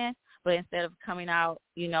other than, but instead of coming out,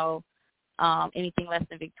 anything less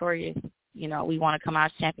than victorious, we want to come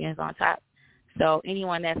out as champions on top. So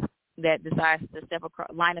anyone that decides to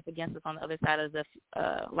line up against us on the other side of the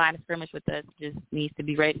line of scrimmage with us just needs to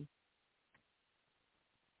be ready.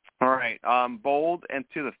 All right, bold and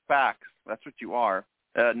to the facts. That's what you are.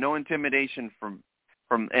 No intimidation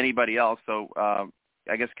from anybody else. So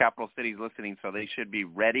I guess Capital City's listening, so they should be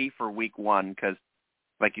ready for week 1 because,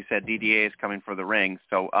 like you said, DDA is coming for the ring.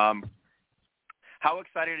 So how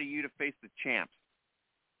excited are you to face the champs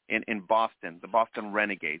in Boston, the Boston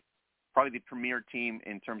Renegades, probably the premier team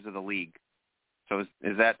in terms of the league? So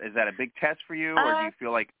is that a big test for you, or do you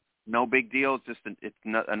feel like no big deal, it's just it's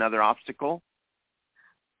another obstacle?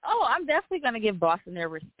 Oh, I'm definitely going to give Boston their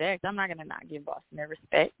respect. I'm not going to not give Boston their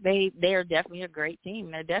respect. They are definitely a great team.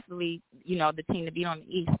 They're definitely, the team to beat on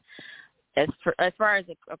the East as far as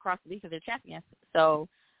across the league because they're champions. So,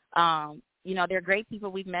 they're great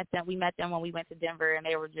people. We met them when we went to Denver, and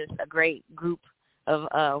they were just a great group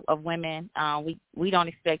of women. We don't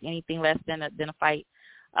expect anything less than a fight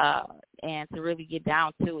and to really get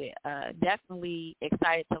down to it. Definitely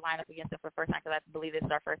excited to line up against them for the first time because I believe this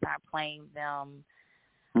is our first time playing them.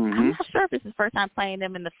 Mm-hmm. I'm not sure if this is the first time playing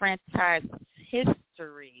them in the franchise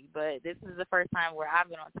history, but this is the first time where I've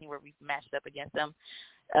been on a team where we've matched up against them.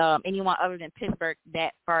 Anyone other than Pittsburgh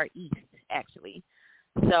that far east, actually.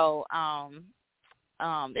 So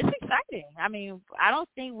it's exciting. I mean, I don't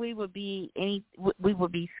think we would be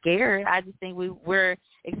scared. I just think we're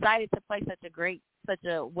excited to play such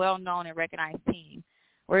a well-known and recognized team.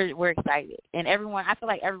 We're excited, and I feel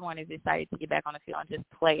like everyone is excited to get back on the field and just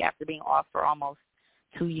play after being off for almost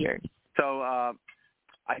 2 years. So I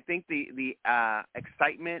think the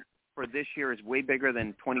excitement for this year is way bigger than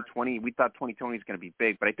 2020. We thought 2020 was going to be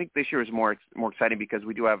big, but I think this year is more exciting because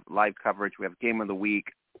we do have live coverage. We have Game of the Week.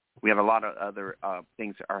 We have a lot of other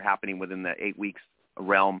things that are happening within the 8 weeks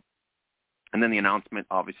realm, and then the announcement,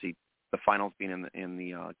 obviously, the finals being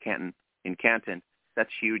in Canton. That's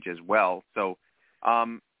huge as well. So,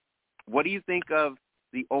 what do you think of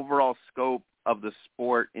the overall scope of the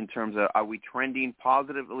sport in terms of, are we trending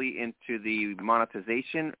positively into the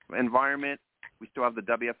monetization environment? We still have the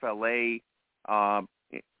WFLA,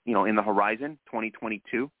 in the horizon,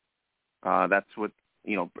 2022. That's what,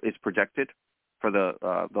 is projected for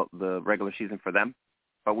the regular season for them.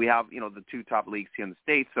 But we have, the two top leagues here in the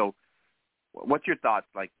States. So what's your thoughts?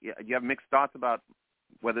 Like, do you have mixed thoughts about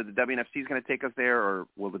whether the WNFC is going to take us there, or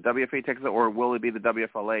will the WFA take us there, or will it be the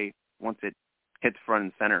WFLA once it hits front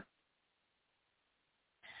and center?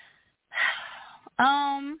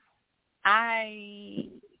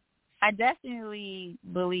 I definitely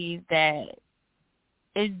believe that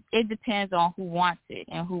it depends on who wants it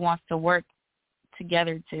and who wants to work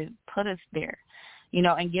together to put us there,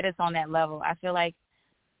 and get us on that level. I feel like,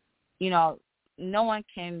 no one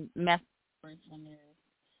can mess with when there's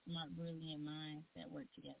smart, brilliant minds that work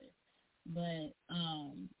together. But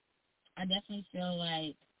I definitely feel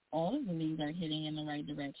like all of the leagues are heading in the right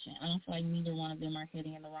direction. I don't feel like neither one of them are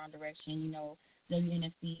heading in the wrong direction.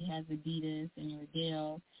 WNFC has Adidas and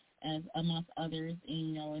Yardell as amongst others,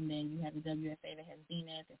 and then you have the WFA that has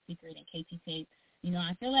Zenith and Secret and KT Tape.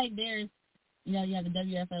 I feel like there's, you have the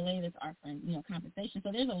WFLA that's offering, compensation.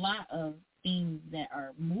 So there's a lot of things that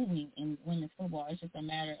are moving in women's football. It's just a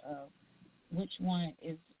matter of which one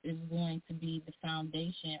is going to be the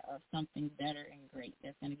foundation of something better and great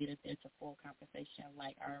that's going to get us there to full compensation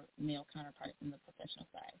like our male counterparts in the professional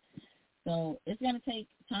side. So it's going to take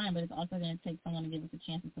time, but it's also going to take someone to give us a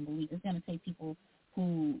chance and some belief. It's going to take people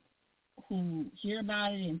who hear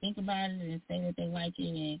about it and think about it and say that they like it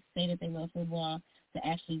and say that they love football to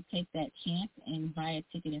actually take that chance and buy a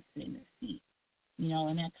ticket and sit in their seat.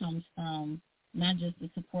 And that comes from not just the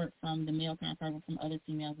support from the male counterpart, but from other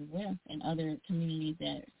females as well and other communities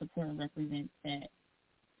that support and represent that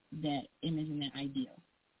image and that ideal.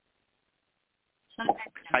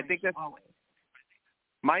 I think that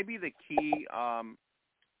might be the key.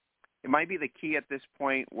 It might be the key at this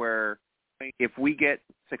point, where if we get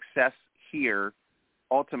success here,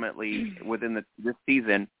 ultimately within this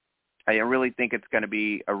season, I really think it's going to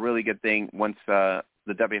be a really good thing once the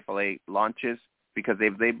WFLA launches, because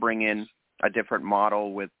if they bring in a different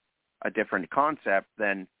model with a different concept,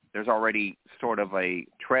 then there's already sort of a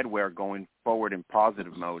treadwear going forward in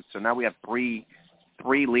positive mode. So now we have three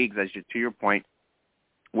leagues, to your point.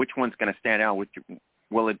 Which one's going to stand out?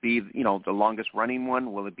 Will it be, the longest running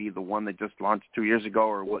one? Will it be the one that just launched 2 years ago,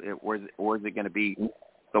 or is it going to be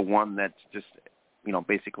the one that's just,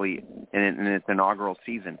 basically in its inaugural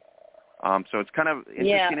season? So it's kind of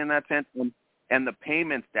interesting in that sense. And the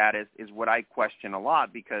payment status is what I question a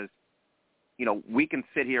lot, because, we can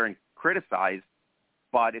sit here and criticize,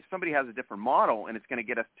 but if somebody has a different model and it's going to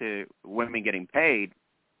get us to women getting paid,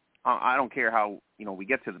 I don't care how, we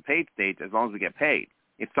get to the paid stage as long as we get paid.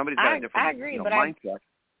 If somebody's got a different mindset.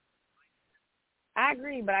 I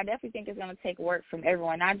agree, but I definitely think it's going to take work from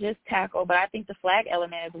everyone, not just tackle, but I think the flag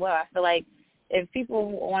element as well. I feel like if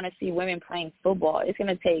people want to see women playing football, it's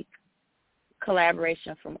going to take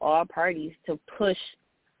collaboration from all parties to push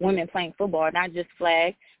women playing football, not just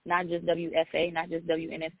flag, not just WFA, not just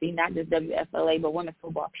WNFC, not just WFLA, but women's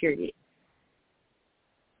football, period.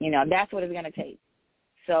 That's what it's going to take.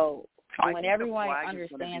 So when everyone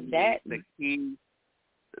understands that.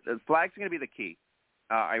 The flag's going to be the key.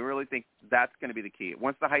 I really think that's going to be the key.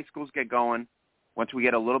 Once the high schools get going, once we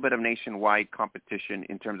get a little bit of nationwide competition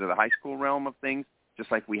in terms of the high school realm of things, just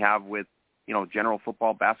like we have with, general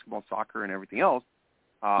football, basketball, soccer, and everything else,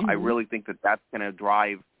 I really think that's going to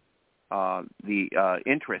drive the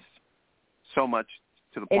interest so much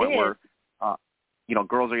to the point where,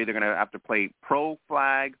 girls are either going to have to play pro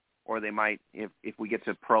flag, or they might, if we get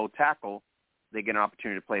to pro tackle, they get an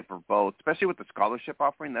opportunity to play for both, especially with the scholarship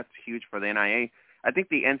offering. That's huge for the NIA. I think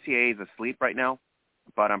the NCAA is asleep right now,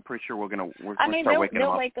 but I'm pretty sure we're start waking them up.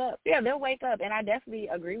 They'll wake up. Yeah, they'll wake up, and I definitely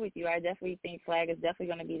agree with you. I definitely think flag is definitely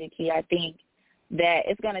going to be the key. I think that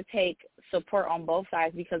it's going to take support on both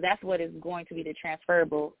sides, because that's what is going to be the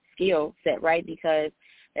transferable skill set, right? Because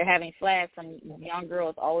they're having flag from young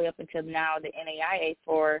girls all the way up until now the NAIA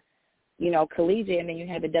for, collegiate, and then you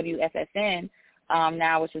have the WFSN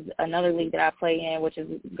now, which is another league that I play in, which is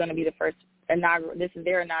going to be the first inaugural. This is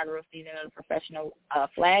their inaugural season of the professional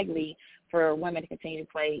flag league for women to continue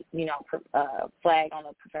to play, flag on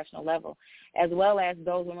a professional level, as well as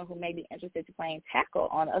those women who may be interested to playing tackle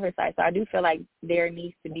on the other side. So I do feel like there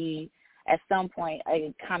needs to be, at some point,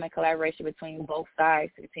 a common collaboration between both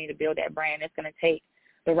sides to continue to build that brand. It's going to take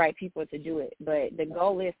the right people to do it. But the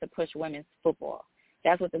goal is to push women's football.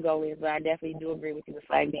 That's what the goal is. But I definitely do agree with you with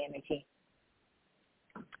flag being the key.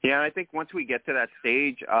 Yeah, I think once we get to that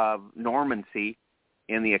stage of normancy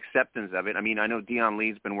and the acceptance of it, I mean, I know Dion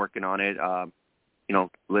Lee's been working on it.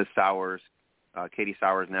 Liz Sowers, Katie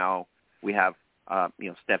Sowers now. We have,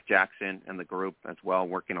 Steph Jackson and the group as well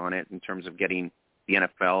working on it in terms of getting the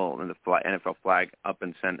NFL and the NFL flag up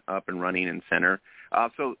and running in center.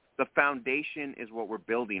 So the foundation is what we're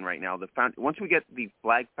building right now. Once we get the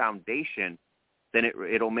flag foundation, then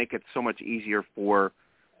it'll make it so much easier for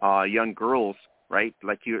young girls, right?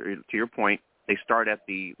 Like to your point, they start at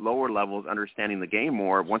the lower levels, understanding the game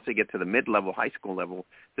more. Once they get to the mid-level, high school level,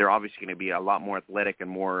 they're obviously going to be a lot more athletic and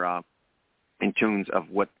more in tune of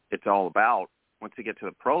what it's all about. Once they get to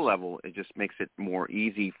the pro level, it just makes it more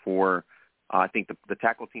easy for I think the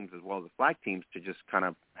tackle teams as well as the flag teams to just kind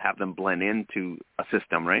of have them blend into a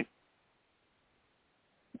system, right?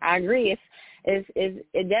 I agree.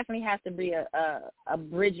 It definitely has to be a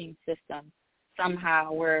bridging system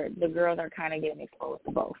somehow where the girls are kind of getting exposed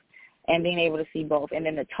to both and being able to see both. And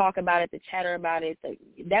then to talk about it, to chatter about it,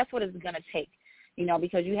 that's what it's going to take,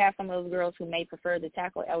 because you have some of those girls who may prefer the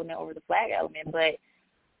tackle element over the flag element, but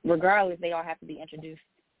regardless, they all have to be introduced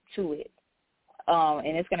to it.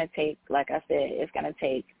 And it's going to take, like I said, it's going to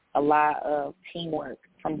take a lot of teamwork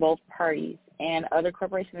from both parties and other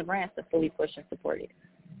corporations and brands to fully push and support it.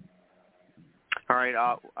 All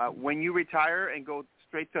right. When you retire and go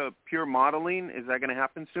straight to pure modeling, is that going to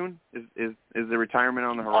happen soon? Is the retirement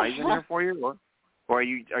on the horizon here for you, or are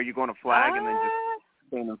you going to flag and then just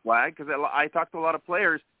stay in the flag? Because I talk to a lot of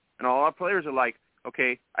players, and a lot of players are like,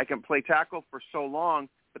 okay, I can play tackle for so long.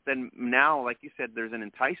 But then now, like you said, there's an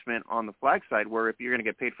enticement on the flag side where if you're going to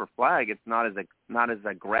get paid for flag, it's not as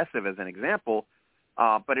aggressive as an example.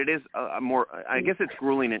 But it is more. I guess it's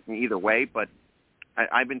grueling in either way. But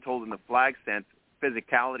I've been told in the flag sense,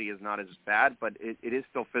 physicality is not as bad, but it is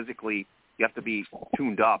still physically. You have to be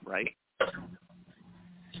tuned up, right?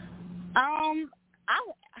 I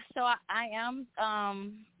am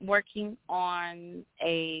working on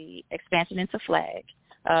a expansion into flag.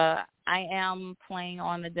 I am playing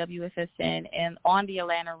on the WSSN and on the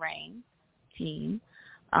Atlanta Reign team,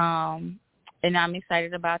 and I'm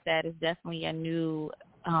excited about that. It's definitely a new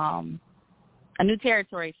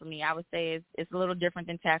territory for me. I would say it's a little different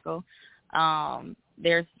than tackle.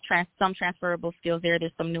 There's some transferable skills there.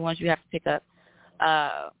 There's some new ones you have to pick up,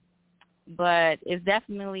 but it's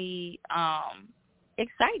definitely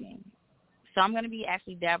exciting. So I'm going to be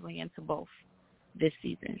actually dabbling into both this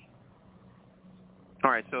season. All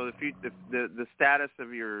right, so the status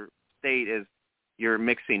of your state is you're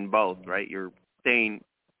mixing both, right? You're staying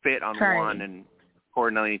fit on one and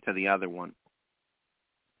coordinating to the other one.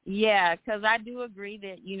 Yeah, because I do agree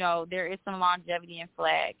that, there is some longevity in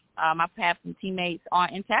flag. I've had some teammates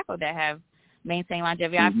in tackle that have maintained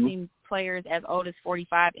longevity. Mm-hmm. I've seen players as old as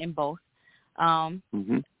 45 in both and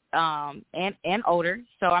older.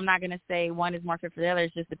 So I'm not going to say one is more fit for the other.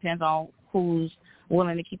 It just depends on who's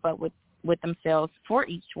willing to keep up with themselves for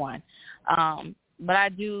each one. But I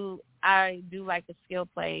do like the skill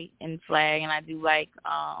play in flag, and I do like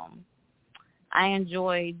I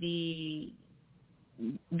enjoy the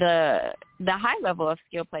high level of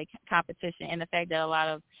skill play competition, and the fact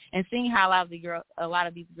that seeing how a lot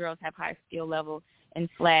of these girls have high skill level in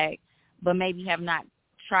flag, but maybe have not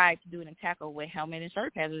tried to do it in tackle with helmet and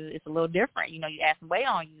shirt pads. It's a little different. You add some weight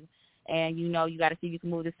on you. And, you got to see if you can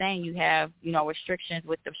move the same. You have, restrictions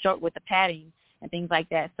with the padding and things like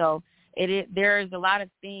that. So there's a lot of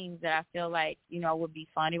things that I feel like, would be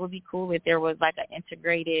fun. It would be cool if there was like an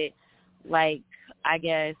integrated, like, I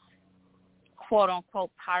guess, quote unquote,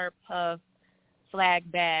 powder puff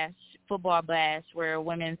flag bash, football bash, where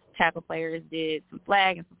women's tackle players did some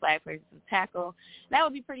flag and some flag players did some tackle. That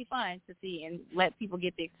would be pretty fun to see and let people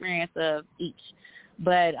get the experience of each.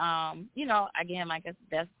 But, again, like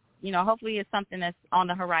that's, hopefully it's something that's on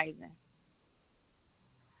the horizon.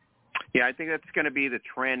 Yeah, I think that's going to be the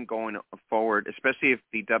trend going forward, especially if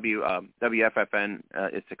the WFFN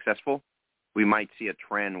is successful. We might see a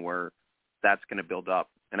trend where that's going to build up.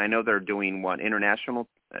 And I know they're doing international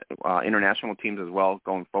teams as well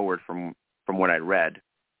going forward from what I read.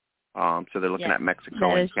 So they're looking at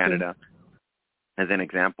Mexico and Canada as an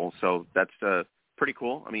example. So that's pretty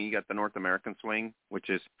cool. I mean, you got the North American swing, which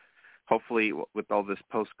is hopefully with all this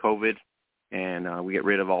post-COVID and we get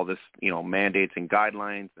rid of all this, mandates and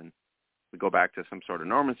guidelines and we go back to some sort of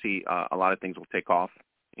normalcy, a lot of things will take off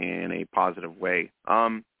in a positive way.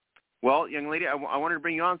 Well, young lady, I wanted to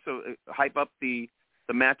bring you on, so hype up the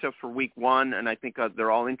matchups for week 1, and I think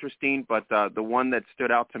they're all interesting, but the one that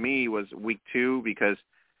stood out to me was week 2 because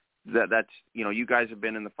that's, you guys have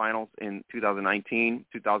been in the finals in 2019,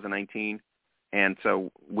 and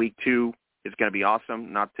so week 2 is going to be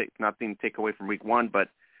awesome. Nothing to take away from week 1, but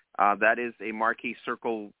that is a marquee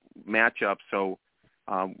circle matchup, so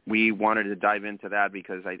we wanted to dive into that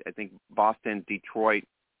because I think Boston, Detroit,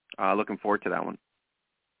 looking forward to that one.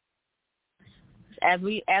 As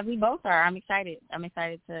we both are, I'm excited. I'm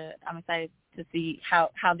excited to see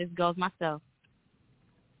how this goes myself.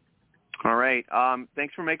 All right.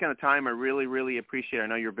 Thanks for making the time. I really, really appreciate it. I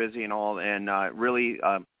know you're busy and all, and really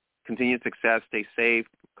continued success. Stay safe,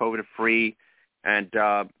 COVID-free, and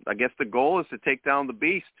I guess the goal is to take down the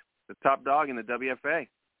beast, the top dog in the WFA.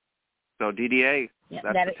 So DDA, that's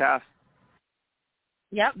the task.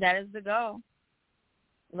 Yep, that is the goal.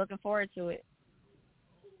 Looking forward to it.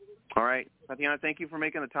 All right. Tatiana, thank you for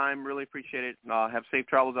making the time. Really appreciate it. Have safe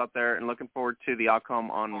travels out there, and looking forward to the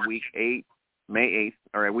outcome on week 8, May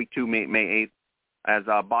 8th, or week 2, May 8th, as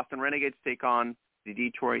Boston Renegades take on the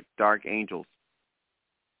Detroit Dark Angels.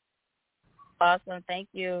 Awesome. Thank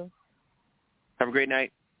you. Have a great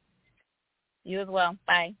night. You as well.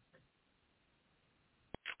 Bye.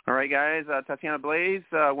 All right, guys. Tatiana Blaze,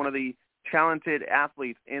 one of the talented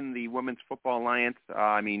athletes in the Women's Football Alliance.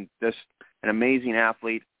 Just an amazing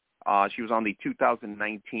athlete. She was on the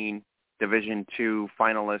 2019 Division II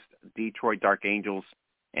finalist Detroit Dark Angels,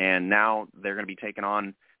 and now they're going to be taking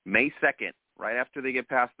on May 2nd, right after they get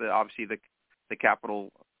past the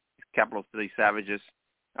Capital City Savages.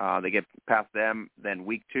 They get past them. Then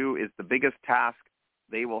week 2 is the biggest task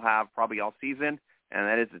they will have probably all season, and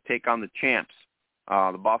that is to take on the champs,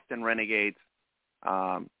 the Boston Renegades.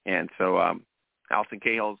 And so Allison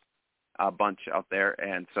Cahill's bunch out there,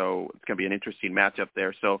 and so it's going to be an interesting matchup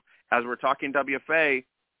there. So as we're talking WFA,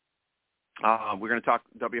 we're going to talk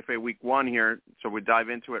WFA week 1 here, so we dive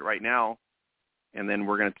into it right now, and then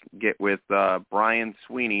we're going to get with Brian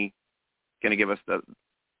Sweeney, going to give us the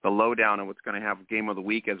lowdown on what's going to have game of the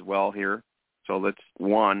week as well here. So that's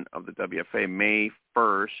 1 of the WFA, May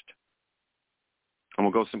 1st, and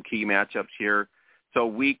we'll go some key matchups here. So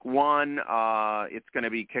week 1, it's going to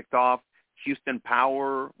be kicked off. Houston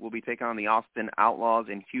Power will be taking on the Austin Outlaws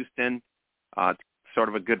in Houston. Sort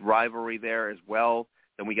of a good rivalry there as well.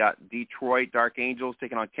 Then we got Detroit Dark Angels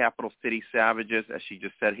taking on Capital City Savages, as she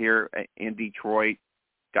just said here in Detroit.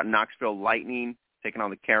 Got Knoxville Lightning taking on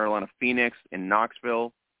the Carolina Phoenix in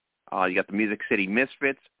Knoxville. You got the Music City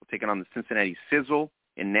Misfits taking on the Cincinnati Sizzle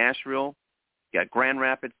in Nashville. You got Grand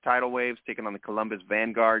Rapids Tidal Waves taking on the Columbus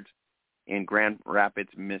Vanguards in Grand Rapids,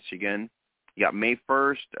 Michigan. You got May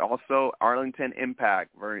 1st, also Arlington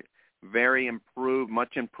Impact, very improved,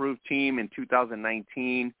 much improved team in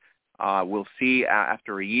 2019. We'll see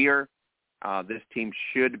after a year. This team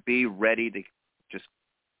should be ready to just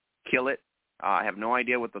kill it. I have no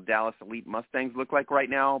idea what the Dallas Elite Mustangs look like right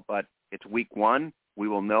now, but it's week 1. We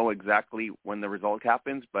will know exactly when the result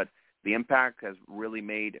happens, but the Impact has really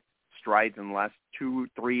made strides in the last 2-3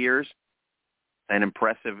 years. An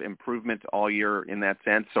impressive improvement all year in that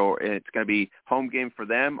sense. So it's going to be home game for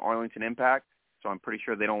them, Arlington Impact. So I'm pretty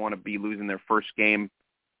sure they don't want to be losing their first game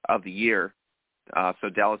of the year. So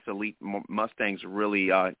Dallas Elite Mustangs really,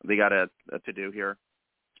 they got a to-do here,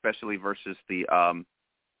 especially versus the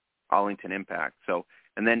Arlington Impact. So,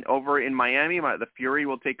 and then over in Miami, the Fury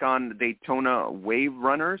will take on the Daytona Wave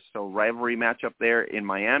Runners. So rivalry matchup there in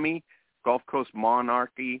Miami. Gulf Coast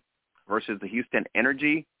Monarchy versus the Houston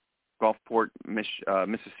Energy, Gulfport,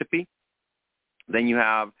 Mississippi. Then you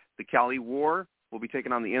have the Cali War will be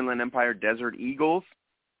taking on the Inland Empire Desert Eagles.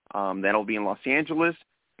 That'll be in Los Angeles.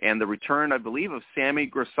 And the return, I believe, of Sammy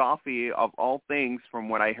Grisafi, of all things, from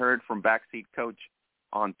what I heard from Backseat Coach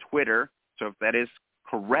on Twitter. So if that is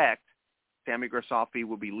correct, Sammy Grisafi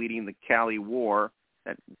will be leading the Cali War.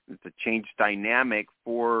 It's a changed dynamic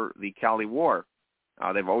for the Cali War.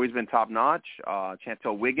 They've always been top-notch.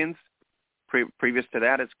 Chantel Wiggins, previous to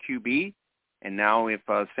that, as QB. And now if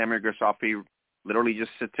Sammy Grisafi literally just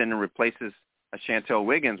sits in and replaces Chantel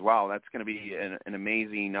Wiggins, wow, that's going to be an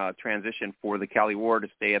amazing transition for the Cali War to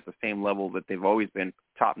stay at the same level that they've always been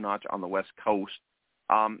top-notch on the West Coast.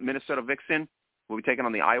 Minnesota Vixen will be taking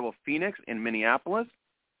on the Iowa Phoenix in Minneapolis.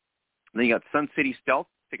 Then you got Sun City Stealth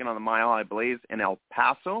taking on the Mile High Blaze in El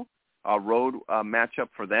Paso, a road matchup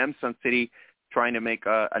for them. Sun City trying to make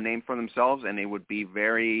a name for themselves, and it would be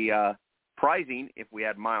very surprising if we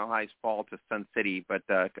had Mile Highs fall to Sun City, but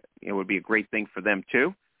it would be a great thing for them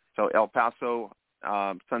too. So El Paso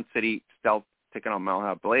Sun City Stealth taking on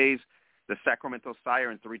Mount Blaze. The Sacramento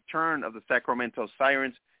Sirens, the return of the Sacramento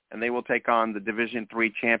Sirens, and they will take on the Division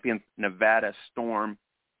III champions Nevada Storm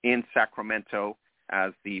in Sacramento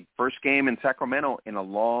as the first game in Sacramento in a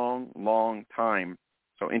long, long time.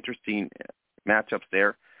 So interesting matchups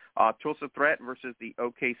there. Tulsa Threat versus the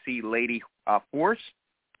OKC Lady Force.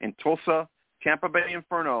 In Tulsa, Tampa Bay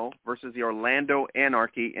Inferno versus the Orlando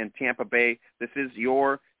Anarchy in Tampa Bay. This is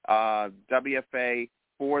your WFA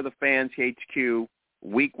for the Fans HQ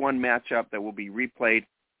Week 1 matchup that will be replayed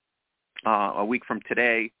a week from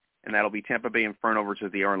today, and that'll be Tampa Bay Inferno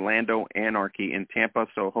versus the Orlando Anarchy in Tampa.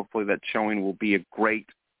 So hopefully that showing will be a great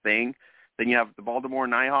thing. Then you have the Baltimore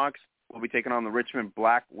Nighthawks will be taking on the Richmond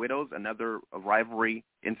Black Widows, another rivalry,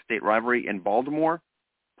 in-state rivalry in Baltimore.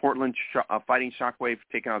 Portland Fighting Shockwave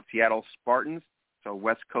taking on Seattle Spartans, so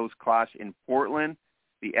West Coast clash in Portland.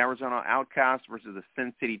 The Arizona Outcasts versus the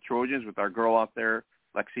Sin City Trojans with our girl out there,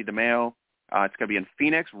 Lexi DeMeo. It's going to be in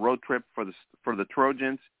Phoenix, road trip for the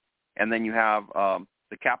Trojans. And then you have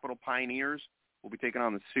the Capitol Pioneers will be taking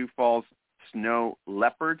on the Sioux Falls Snow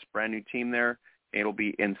Leopards, brand new team there. It'll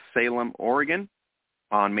be in Salem, Oregon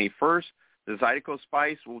on May 1st. The Zydeco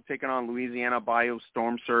Spice will take on Louisiana Bayou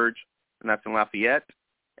Storm Surge, and that's in Lafayette.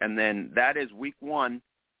 And then that is Week 1,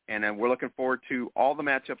 and then we're looking forward to all the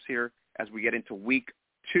matchups here as we get into Week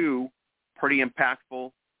 2. Pretty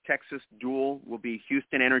impactful. Texas duel will be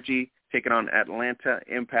Houston Energy taking on Atlanta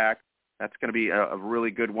Impact. That's going to be a really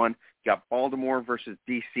good one. You got Baltimore versus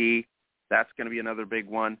DC. That's going to be another big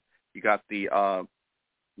one. You got the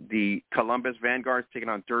Columbus Vanguards taking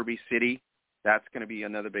on Derby City. That's going to be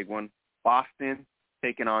another big one. Boston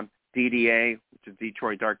taking on DDA, which is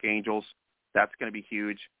Detroit Dark Angels. That's going to be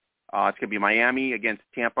huge. It's going to be Miami against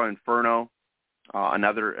Tampa Inferno,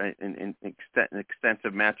 another an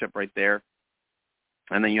extensive matchup right there.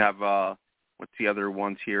 And then you have, what's the other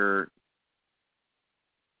ones here?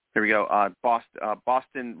 Here we go.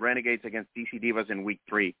 Boston Renegades against DC Divas in Week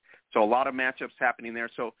 3. So a lot of matchups happening there.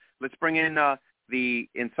 So let's bring in the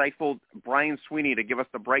insightful Brian Sweeney to give us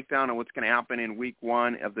the breakdown of what's going to happen in Week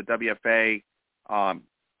 1 of the WFA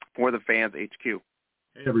for the Fans HQ.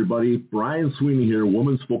 Hey everybody, Brian Sweeney here,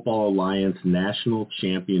 Women's Football Alliance National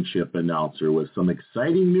Championship announcer with some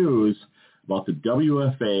exciting news about the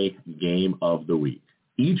WFA Game of the Week.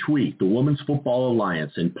 Each week, the Women's Football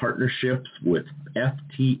Alliance, in partnerships with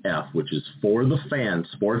FTF, which is For the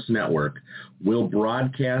Fans Sports Network, will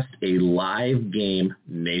broadcast a live game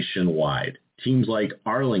nationwide. Teams like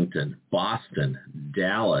Arlington, Boston,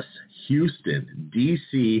 Dallas, Houston,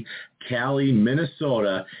 D.C., Cali,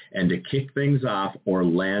 Minnesota, and to kick things off,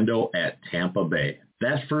 Orlando at Tampa Bay.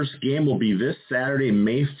 That first game will be this Saturday,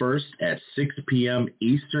 May 1st at 6 p.m.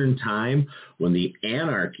 Eastern Time when the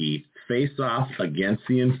Anarchy face off against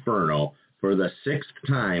the Inferno for the 6th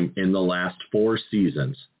time in the last 4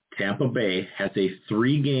 seasons. Tampa Bay has a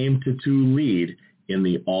 3-2 lead in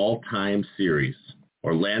the all-time series.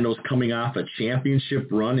 Orlando's coming off a championship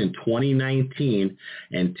run in 2019,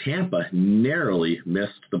 and Tampa narrowly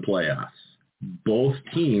missed the playoffs. Both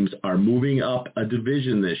teams are moving up a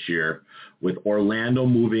division this year, with Orlando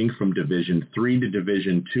moving from Division III to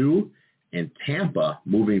Division II, and Tampa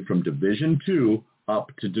moving from Division II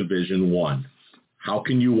up to Division I. How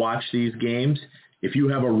can you watch these games? If you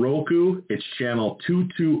have a Roku, it's channel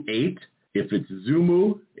 228. If it's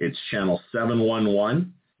Zumu, it's channel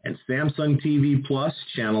 711. And Samsung TV Plus,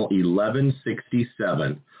 channel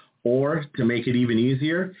 1167. Or, to make it even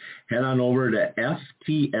easier, head on over to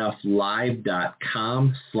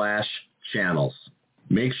ftflive.com/channels.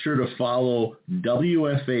 Make sure to follow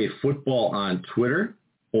WFA Football on Twitter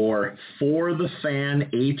or For the Fan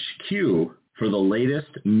HQ for the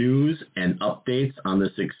latest news and updates on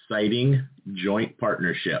this exciting joint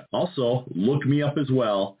partnership. Also, look me up as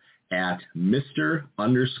well at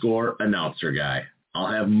Mr_Announcer Guy. I'll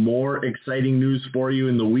have more exciting news for you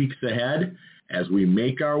in the weeks ahead as we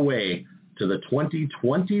make our way to the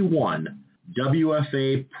 2021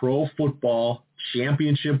 WFA Pro Football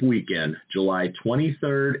Championship Weekend, July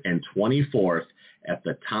 23rd and 24th at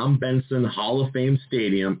the Tom Benson Hall of Fame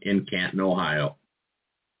Stadium in Canton, Ohio.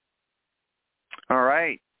 All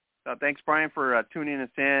right. Thanks, Brian, for tuning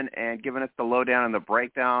us in and giving us the lowdown and the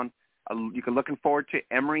breakdown. You're looking forward to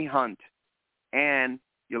Emery Hunt, and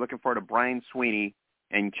you're looking forward to Brian Sweeney.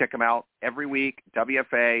 And check them out every week,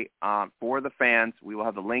 WFA, For the Fans. We will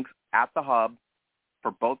have the links at the hub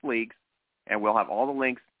for both leagues, and we'll have all the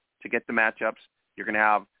links to get the matchups. You're going to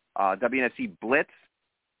have WNFC Blitz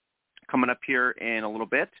coming up here in a little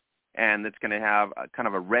bit, and it's going to have kind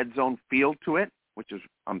of a red zone feel to it, which is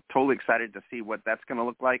I'm totally excited to see what that's going to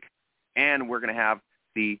look like. And we're going to have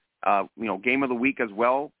the game of the week as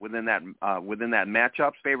well within that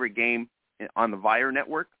matchup. Favorite game on the Vire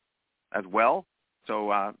network as well.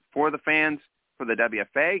 So for the fans, for the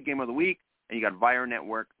WFA game of the week, and you got Vire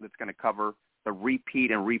network that's going to cover the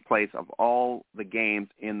repeat and replays of all the games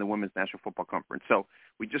in the Women's National Football Conference. So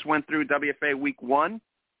we just went through WFA Week 1.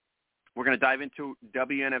 We're going to dive into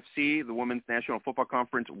WNFC, the Women's National Football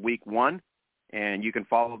Conference Week 1, and you can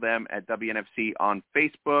follow them at WNFC on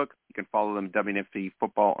Facebook. You can follow them WNFC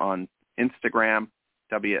Football on Instagram,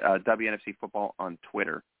 WNFC Football on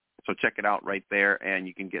Twitter. So check it out right there, and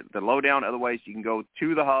you can get the lowdown. Otherwise, you can go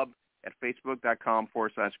to the hub at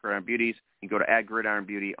facebook.com/Gridiron Beauties. You can go to @Gridiron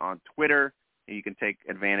Beauty on Twitter, and you can take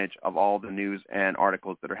advantage of all the news and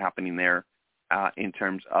articles that are happening there in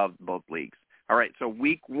terms of both leagues. All right, so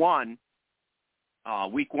week one,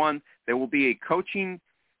 there will be a coaching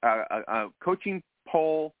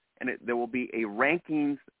poll, and there will be a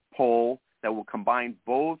rankings poll that will combine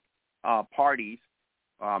both parties,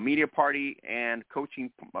 media party and coaching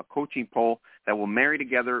poll that will marry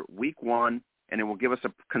together week one, and it will give us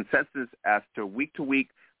a consensus as to week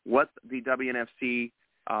what the WNFC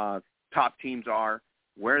top teams are,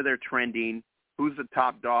 where they're trending, who's the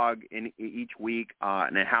top dog in each week,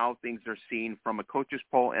 and how things are seen from a coaches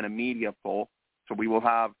poll and a media poll. So we will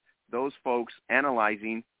have those folks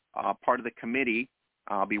analyzing part of the committee.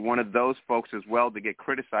 I'll be one of those folks as well to get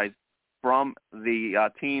criticized from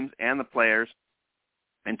the teams and the players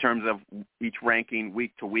in terms of each ranking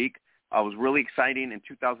week to week. It was really exciting in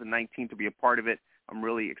 2019 to be a part of it. I'm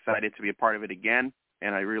really excited to be a part of it again,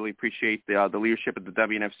 and I really appreciate the leadership of the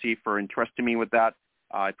WNFC for entrusting me with that.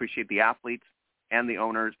 I appreciate the athletes and the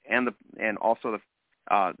owners and also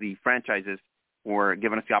the franchises for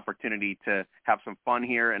giving us the opportunity to have some fun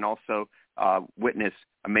here and also witness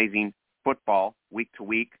amazing football week to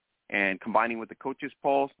week, and combining with the coaches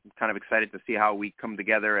polls. I'm kind of excited to see how we come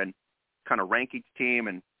together and kind of rank each team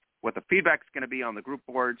and what the feedback is going to be on the group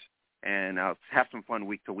boards, and have some fun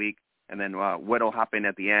week to week, and then what will happen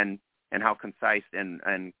at the end and how concise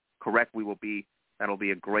and correct we will be. That'll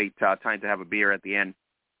be a great time to have a beer at the end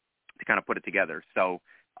to kind of put it together. So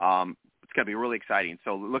it's going to be really exciting.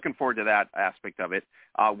 So looking forward to that aspect of it.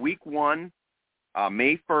 Week 1,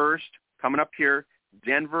 May 1st, coming up here,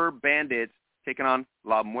 Denver Bandits taking on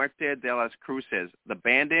La Muerte de las Cruces. The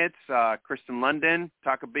Bandits, Kristen London,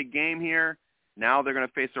 talk a big game here. Now they're going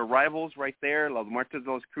to face their rivals right there, La Muerte de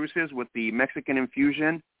las Cruces, with the Mexican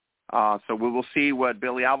infusion. So we will see what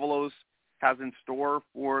Billy Avalos has in store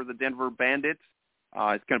for the Denver Bandits.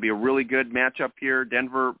 It's going to be a really good matchup here.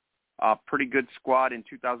 Denver, pretty good squad in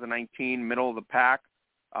 2019, middle of the pack.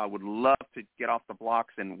 Would love to get off the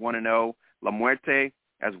blocks and 1-0. La Muerte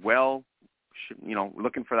as well,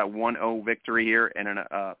 looking for that 1-0 victory here and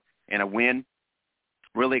a win.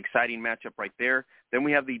 Really exciting matchup right there. Then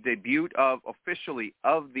we have the debut officially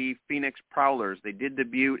of the Phoenix Prowlers. They did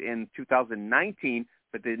debut in 2019,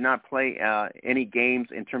 but did not play any games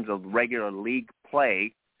in terms of regular league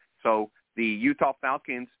play. So the Utah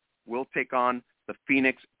Falcons will take on the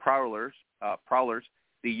Phoenix Prowlers. The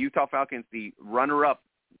Utah Falcons, the runner-up,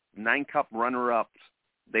 9-cup runner-ups,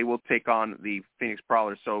 they will take on the Phoenix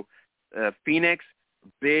Prowlers. So Phoenix,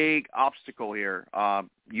 big obstacle here.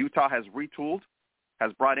 Utah has retooled,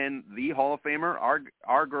 has brought in the Hall of Famer,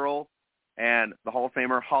 our girl, and the Hall of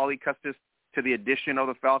Famer, Holly Custis, to the addition of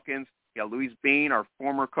the Falcons. Yeah, Louise Bean, our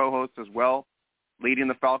former co-host as well, leading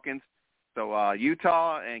the Falcons. So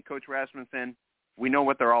Utah and Coach Rasmussen, we know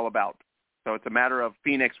what they're all about. So it's a matter of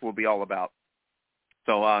Phoenix will be all about.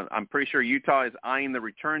 So I'm pretty sure Utah is eyeing the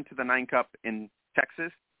return to the 9-cup in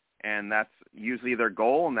Texas, and that's usually their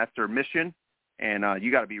goal, and that's their mission. And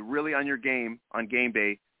you got to be really on your game on game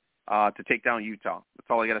day to take down Utah. That's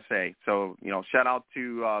all I got to say. So, shout out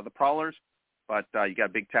to the Prowlers, but you got a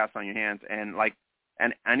big task on your hands. And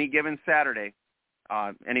any given Saturday,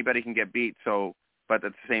 anybody can get beat. So, but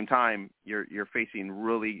at the same time, you're facing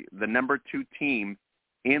really the number 2 team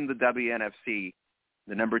in the WNFC,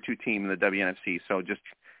 So just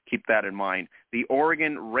keep that in mind. The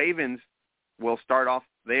Oregon Ravens will start off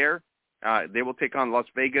there. They will take on Las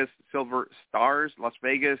Vegas Silver Stars. Las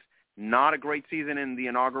Vegas, not a great season in the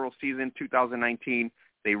inaugural season, 2019.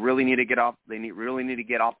 They really need to get off. Really need to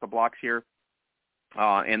get off the blocks here,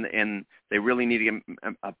 and they really need to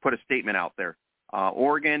put a statement out there.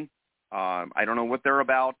 Oregon, I don't know what they're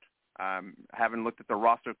about. Haven't looked at the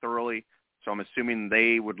roster thoroughly, so I'm assuming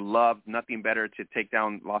they would love nothing better to take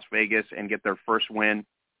down Las Vegas and get their first win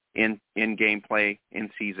in gameplay in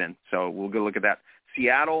season. So we'll go look at that.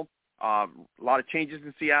 Seattle, a lot of changes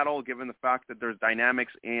in Seattle, given the fact that there's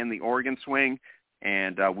dynamics in the Oregon swing,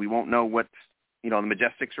 and we won't know what the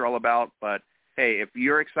Majestics are all about. But hey, if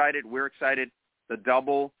you're excited, we're excited. The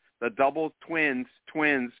double twins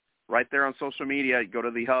right there on social media. Go to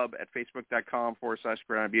the hub at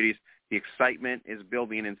facebook.com/Beauties. The excitement is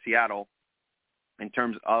building in Seattle in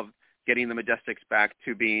terms of getting the Majestics back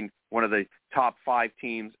to being one of the top 5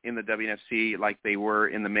 teams in the WNFC like they were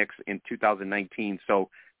in the mix in 2019. So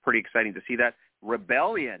pretty exciting to see that.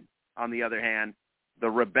 Rebellion, on the other hand, the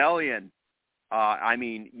Rebellion, I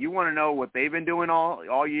mean, you want to know what they've been doing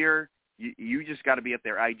all year, you just got to be at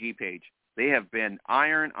their IG page. They have been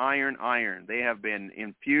iron. They have been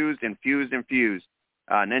infused.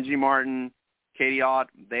 Nenji Martin, Katie Ott,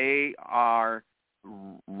 they are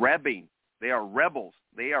rebbing. They are rebels.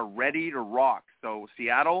 They are ready to rock. So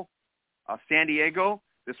Seattle, San Diego,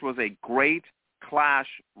 this was a great clash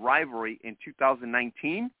rivalry in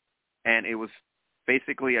 2019, and it was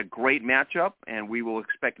basically a great matchup, and we will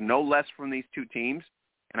expect no less from these two teams,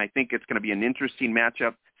 and I think it's going to be an interesting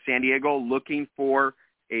matchup. San Diego looking for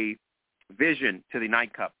a vision to the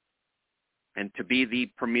Night Cup and to be the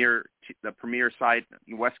premier side,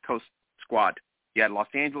 West Coast squad. You had Los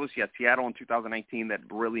Angeles, you had Seattle in 2019 that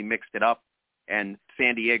really mixed it up, and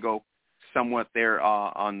San Diego somewhat there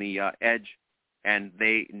on the edge, and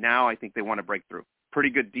I think they want to break through. Pretty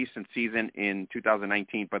good, decent season in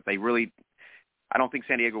 2019, but I don't think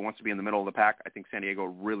San Diego wants to be in the middle of the pack. I think San Diego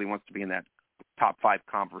really wants to be in that top 5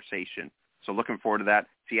 conversation. So looking forward to that.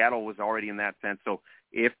 Seattle was already in that sense. So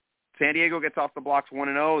if San Diego gets off the blocks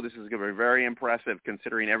 1-0, this is going to be very impressive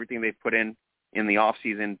considering everything they've put in the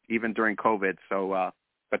offseason, even during COVID. So,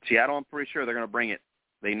 but Seattle, I'm pretty sure they're going to bring it.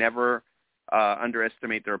 They never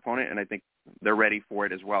underestimate their opponent, and I think they're ready for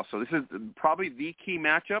it as well. So this is probably the key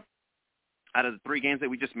matchup out of the 3 games that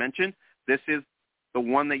we just mentioned. This is the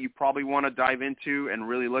one that you probably want to dive into and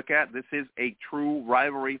really look at. This is a true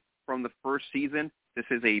rivalry from the first season. This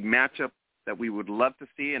is a matchup that we would love to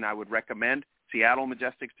see, and I would recommend. Seattle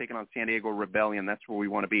Majestics taking on San Diego Rebellion. That's where we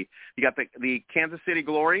want to be. You got the Kansas City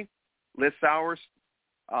Glory, Liz Sowers,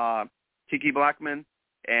 Kiki Blackman,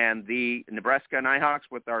 and the Nebraska Nighthawks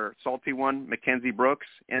with our salty one, Mackenzie Brooks,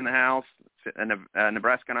 in the house,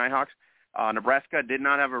 Nebraska Nighthawks. Nebraska did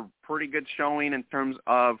not have a pretty good showing in terms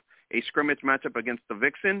of a scrimmage matchup against the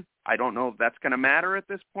Vixen. I don't know if that's going to matter at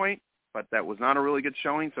this point, but that was not a really good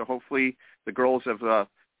showing. So hopefully the girls have,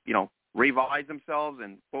 revised themselves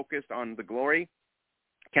and focused on the Glory.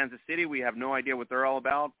 Kansas City, we have no idea what they're all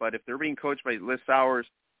about, but if they're being coached by Liz Sowers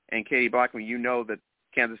and Katie Blackman, you know that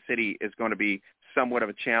Kansas City is going to be somewhat of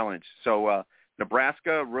a challenge. So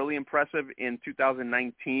Nebraska, really impressive in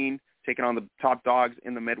 2019, taking on the top dogs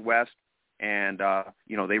in the Midwest, and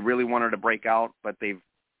they really wanted to break out, but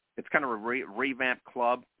it's kind of a revamped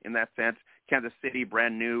club in that sense. Kansas City,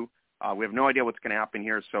 brand new. We have no idea what's going to happen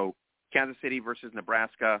here. So Kansas City versus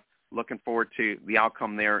Nebraska, looking forward to the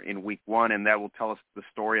outcome there in week 1, and that will tell us the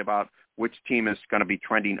story about which team is going to be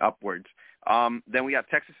trending upwards. Then we got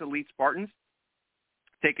Texas Elite Spartans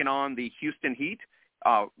taking on the Houston Heat.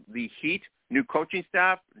 The Heat, new coaching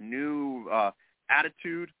staff, new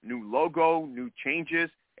attitude, new logo, new changes.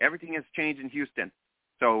 Everything has changed in Houston.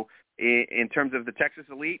 So in terms of the Texas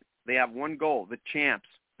Elite, they have one goal, the champs.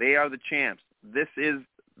 They are the champs. This is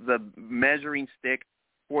the measuring stick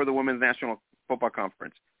for the Women's National Football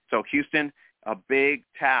Conference. So Houston, a big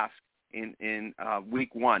task in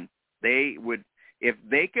week 1. If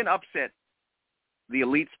they can upset the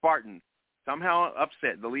Elite Spartans, somehow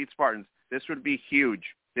upset the Elite Spartans, this would be huge.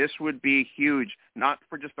 This would be huge, not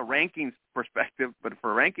for just the rankings perspective, but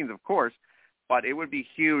for rankings, of course. But it would be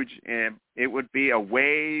huge, and it would be a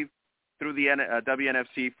wave through the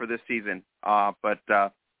WNFC for this season. But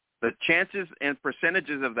the chances and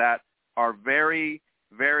percentages of that are very,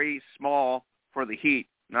 very small for the Heat.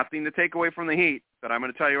 Nothing to take away from the Heat, but I'm going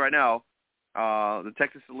to tell you right now, the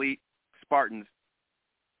Texas Elite Spartans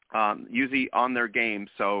usually on their game.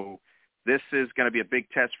 So this is going to be a big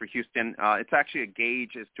test for Houston. It's actually a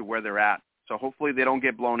gauge as to where they're at. So hopefully they don't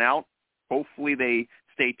get blown out. Hopefully they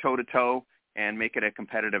stay toe-to-toe and make it a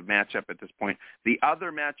competitive matchup at this point. The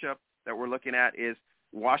other matchup that we're looking at is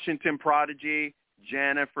Washington Prodigy,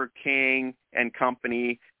 Jennifer King and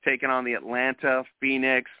company taking on the Atlanta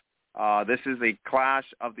Phoenix. This is a clash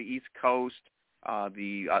of the East Coast.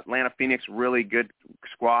 The Atlanta Phoenix, really good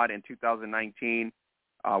squad in 2019.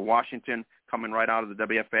 Washington coming right out of the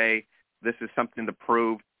WFA. This is something to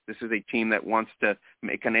prove. This is a team that wants to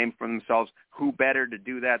make a name for themselves. Who better to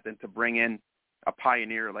do that than to bring in a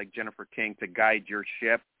pioneer like Jennifer King to guide your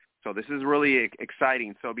ship? So this is really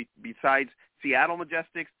exciting. So besides Seattle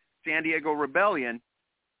Majestics, San Diego Rebellion,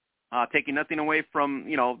 taking nothing away from,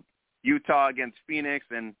 Utah against Phoenix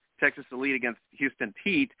and Texas Elite against Houston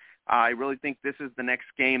Heat, I really think this is the next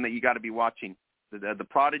game that you got to be watching. the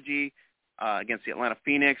Prodigy against the Atlanta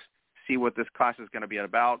Phoenix. See what this clash is going to be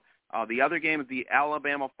about. The other game is the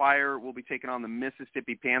Alabama Fire will be taking on the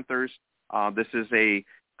Mississippi Panthers. This is a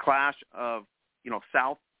clash of,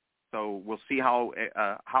 South. So we'll see how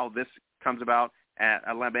this comes about.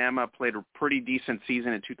 Alabama played a pretty decent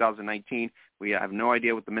season in 2019. We have no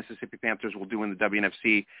idea what the Mississippi Panthers will do in the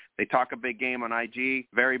WNFC. They talk a big game on IG,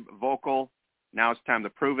 very vocal. Now it's time to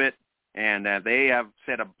prove it. And they have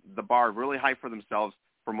set the bar really high for themselves.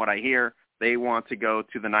 From what I hear, they want to go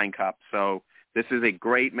to the 9 Cup. So this is a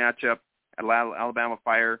great matchup. Alabama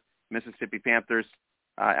Fire, Mississippi Panthers,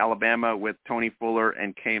 Alabama with Tony Fuller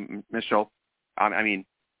and Kay Mitchell. I mean,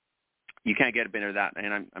 you can't get better than that.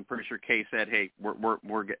 And I'm pretty sure Kay said, "Hey,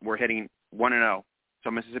 we're hitting 1-0."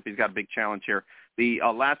 So Mississippi's got a big challenge here. The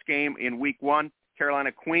last game in Week 1,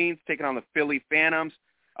 Carolina Queens taking on the Philly Phantoms.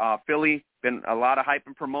 Philly, been a lot of hype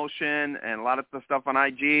and promotion and a lot of the stuff on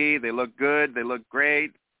IG. They look good. They look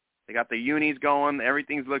great. They got the unis going.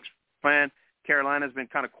 Everything looks fun. Carolina's been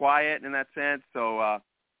kind of quiet in that sense. So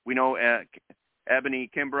we know Ebony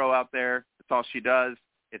Kimbrough out there. That's all she does.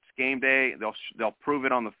 It's game day. They'll prove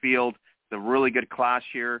it on the field. It's a really good clash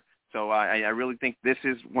here. So I really think this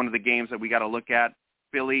is one of the games that we got to look at.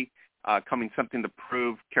 Philly coming something to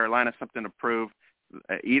prove. Carolina something to prove.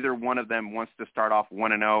 Either one of them wants to start off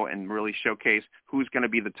 1-0 and really showcase who's going to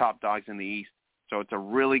be the top dogs in the East. So it's a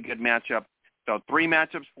really good matchup. So 3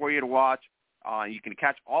 matchups for you to watch. You can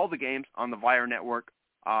catch all the games on the Vire Network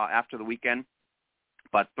after the weekend.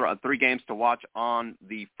 But 3 games to watch on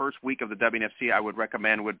the first week of the WNFC I would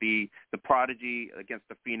recommend would be the Prodigy against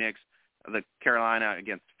the Phoenix, the Carolina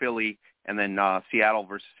against Philly, and then Seattle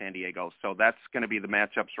versus San Diego. So that's going to be the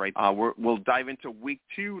matchups, right? We'll dive into Week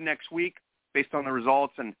 2 next week based on the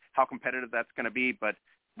results and how competitive that's going to be. But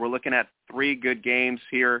we're looking at 3 good games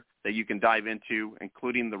here that you can dive into,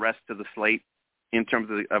 including the rest of the slate in terms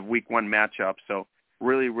of Week 1 matchups. So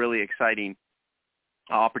really, really exciting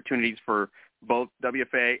opportunities for both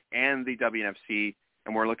WFA and the WNFC,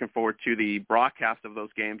 and we're looking forward to the broadcast of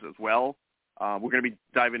those games as well. We're going to be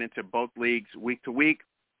diving into both leagues week to week,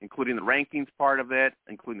 including the rankings part of it,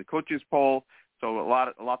 including the coaches poll. So a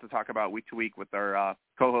lot to talk about week to week with our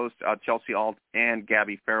co-hosts Chelsea Alt and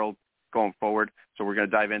Gabby Farrell going forward. So we're going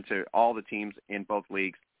to dive into all the teams in both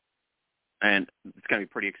leagues, and it's going to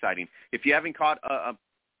be pretty exciting. If you haven't caught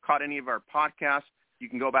any of our podcasts, you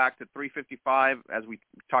can go back to 355 as we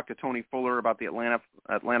talked to Tony Fuller about the Atlanta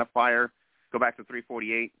Fire. Go back to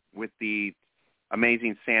 348 with the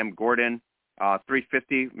amazing Sam Gordon.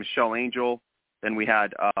 350, Michelle Angel. Then we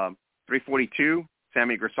had 342,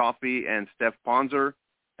 Sammy Grisofi and Steph Ponzer.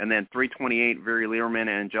 And then 328, Viri Learman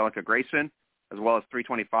and Angelica Grayson, as well as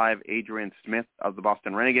 325, Adrian Smith of the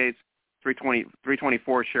Boston Renegades.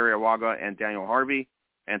 324, Sherry Awaga and Daniel Harvey.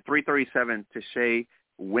 And 337, Tashay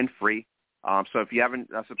Winfrey. So if you haven't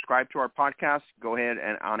subscribed to our podcast, go ahead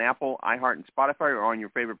and on Apple, iHeart, and Spotify, or on your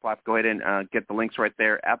favorite platform, go ahead and get the links right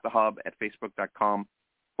there at the hub at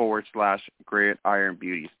facebook.com/Gridiron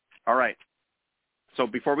Beauties. All right. So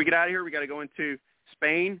before we get out of here, we got to go into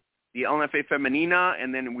Spain, the LNFA Femenina,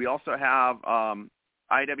 and then we also have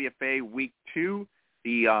IWFA Week 2,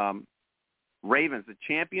 the Ravens, the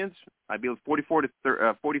champions. I believe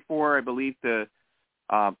 44, I believe, to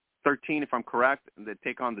 13, if I'm correct, that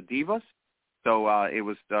take on the Divas. So it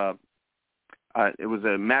was a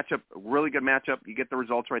matchup, a really good matchup. You get the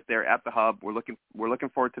results right there at the hub. We're looking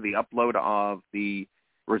forward to the upload of the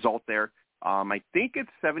result there. I think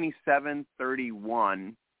it's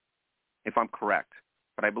 77-31, if I'm correct,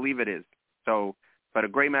 but I believe it is. So, but a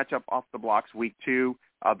great matchup off the blocks. Week 2,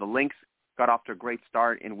 the Lynx got off to a great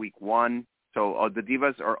start in Week 1. So the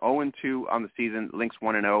Divas are 0-2 on the season, Lynx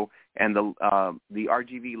 1-0, and the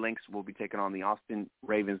RGV Lynx will be taking on the Austin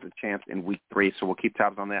Ravens, the champs, in Week 3. So we'll keep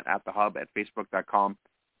tabs on that at the hub at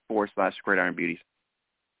facebook.com/Gridiron Beauties.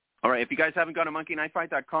 All right, if you guys haven't gone to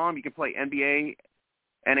monkeyknifefight.com, you can play NBA,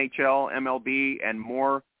 NHL, MLB, and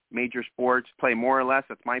more major sports. Play more or less.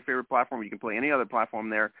 That's my favorite platform. You can play any other platform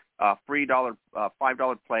there. Free $5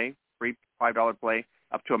 play, free $5 play,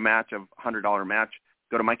 up to a match of $100 match.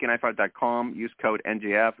 Go to monkeyknifefight.com. Use code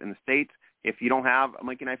NJF in the States. If you don't have a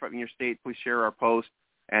Monkey Knife Fight in your state, please share our post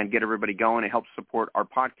and get everybody going. It helps support our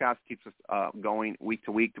podcast, keeps us going week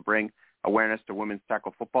to week to bring awareness to women's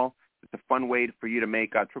tackle football. It's a fun way for you to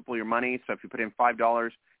make triple your money. So if you put in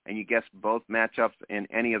 $5 and you guess both matchups in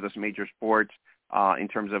any of those major sports in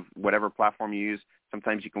terms of whatever platform you use,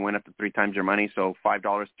 sometimes you can win up to 3 times your money. So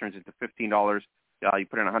 $5 turns into $15. You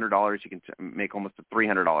put in $100, you can make almost to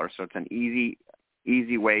 $300. So it's an easy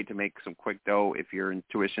way to make some quick dough if your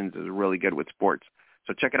intuitions is really good with sports.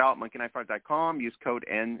 So check it out, monkey95.com. Use code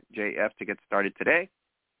NJF to get started today.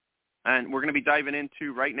 And we're going to be diving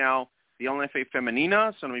into right now the LNFA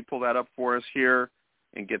Femenina. So let me pull that up for us here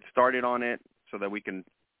and get started on it so that we can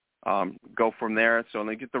go from there. So let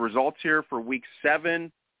me get the results here for Week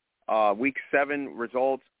 7. Week 7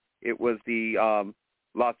 results. It was the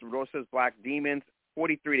Las Rosas Black Demons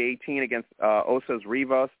 43-18 against Osas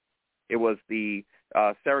Rivas. It was the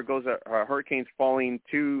Zaragoza Hurricanes falling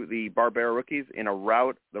to the Barbera Rookies in a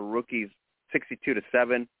rout. The Rookies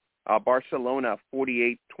 62-7. Barcelona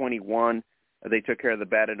 48-21. They took care of the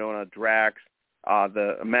Badalona Dracs.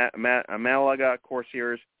 The Malaga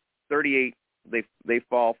Corsairs 38. They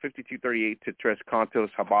fall 52-38 to Tres Cantos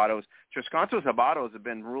Habados. Tres Cantos Habados have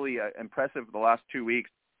been really impressive the last 2 weeks.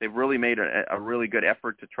 They've really made a really good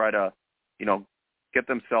effort to try to, get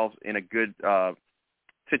themselves in a good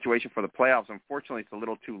situation for the playoffs. Unfortunately, it's a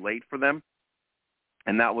little too late for them,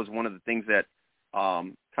 and that was one of the things that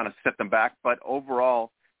kind of set them back. But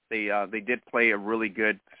overall, they did play a really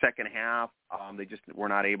good second half. They just were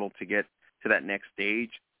not able to get to that next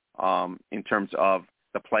stage in terms of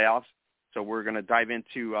the playoffs. So we're going to dive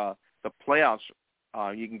into the playoffs.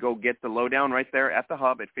 You can go get the lowdown right there at the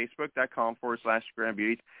hub at facebook.com/Gridiron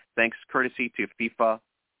Beauties. Thanks courtesy to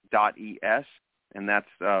FIFA.es. And that's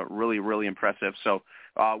really, really impressive. So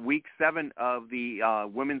Week 7 of the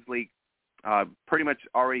Women's League pretty much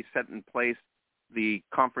already set in place the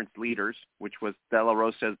conference leaders, which was De La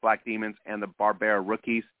Rosa's Black Demons and the Barbera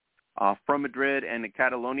Rookies. From Madrid and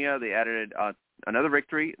Catalonia, they added another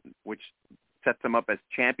victory, which sets them up as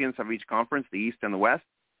champions of each conference, the East and the West,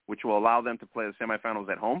 which will allow them to play the semifinals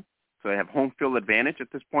at home. So they have home field advantage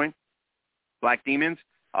at this point. Black Demons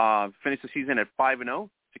finished the season at 5-0.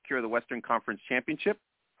 Secure the Western Conference Championship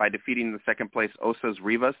by defeating the second place Osas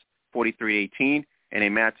Rivas 43-18 in a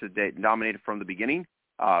match that dominated from the beginning.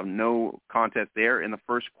 No contest there in the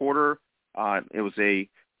first quarter. It was a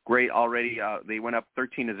great already. They went up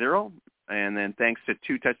 13-0, and then thanks to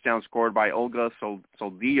 2 touchdowns scored by Olga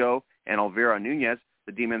Soldillo and Elvira Nunez,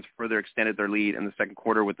 the Demons further extended their lead in the second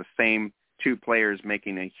quarter with the same 2 players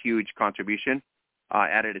making a huge contribution.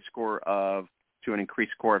 Added a score to an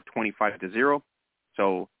increased score of 25-0.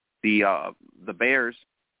 So the Bears,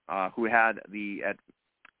 who had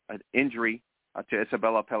an injury to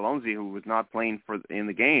Isabella Pelonzi, who was not playing in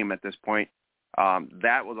the game at this point,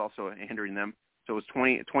 that was also hindering them. So it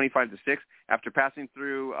was 25-6. After passing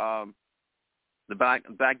through the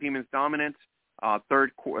Black Demons' dominance,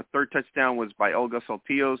 third touchdown was by Olga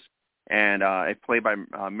Saltillos, and a play by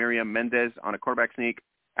Miriam Mendez on a quarterback sneak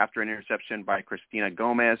after an interception by Cristina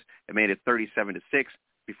Gomez. It made it 37-6.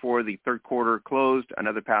 Before the third quarter closed,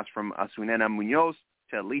 another pass from Asunena Munoz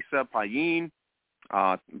to Elisa Payin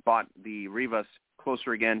brought the Rivas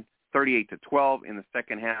closer again, 38-12 in the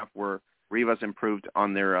second half, where Rivas improved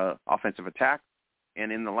on their offensive attack.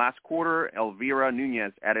 And in the last quarter, Elvira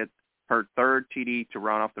Nunez added her third TD to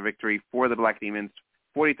round off the victory for the Black Demons,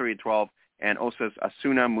 43-12, and Osas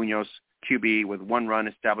Asuna Munoz, QB, with 1 run,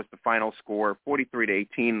 established the final score, 43-18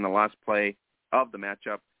 in the last play of the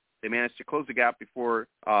matchup. They managed to close the gap before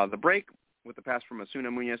the break with the pass from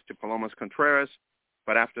Asuna Munoz to Palomas Contreras,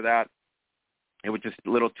 but after that, it was just a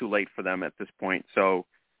little too late for them at this point. So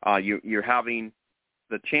you're having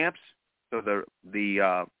the champs, so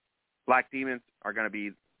the Black Demons are going to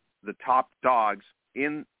be the top dogs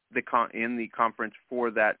in the conference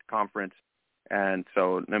for that conference. And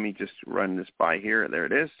so let me just run this by here. There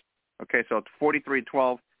it is. Okay, so it's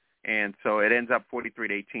 43-12, and so it ends up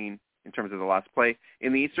 43-18 in terms of the last play.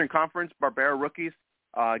 In the Eastern Conference, Barbera Rookies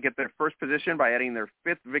get their first position by adding their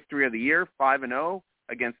 5th victory of the year, 5-0,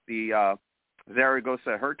 against the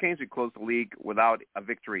Zaragoza Hurricanes, who closed the league without a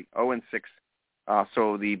victory, 0-6.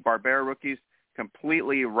 So the Barbera Rookies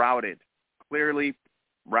completely clearly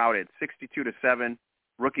routed, 62-7.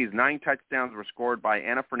 Rookies' 9 touchdowns were scored by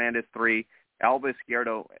Ana Fernandez, 3, Alba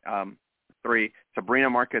Izquierdo, 3, Sabrina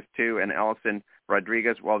Marquez, 2, and Allison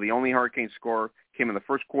Rodriguez, while the only Hurricane score came in the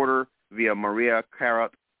first quarter via Maria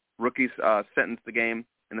Carrot. Rookies sentenced the game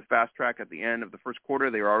in the fast track at the end of the first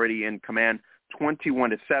quarter. They were already in command,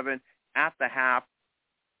 21-7. At the half,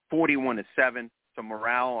 41-7. So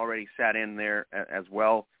morale already sat in there as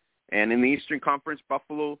well. And in the Eastern Conference,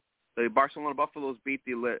 the Barcelona Buffaloes beat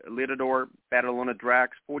the Libertador Badalona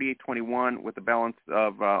Dracs 48-21 with a balance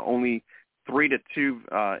of only 3-2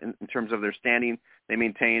 in terms of their standing. They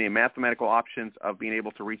maintain a mathematical options of being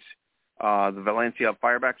able to reach the Valencia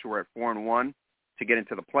Firebacks, who are at 4-1, to get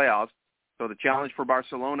into the playoffs. So the challenge for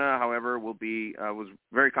Barcelona, however, will be was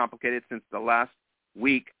very complicated, since the last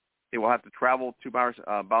week they will have to travel to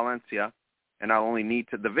Valencia and not only need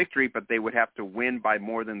the victory, but they would have to win by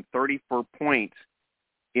more than 34 points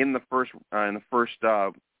in the first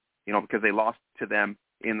because they lost to them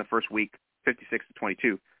in the first week,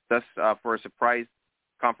 56-22. Thus, for a surprise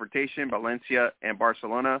confrontation, Valencia and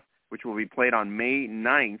Barcelona, which will be played on May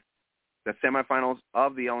 9th, the semifinals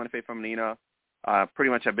of the LNFA Femenina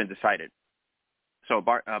pretty much have been decided. So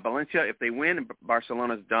Valencia, if they win,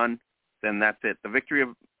 Barcelona's done, then that's it. The victory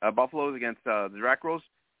of Buffaloes against the Dracros,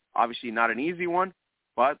 obviously not an easy one,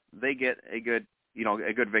 but they get a good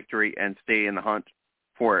victory and stay in the hunt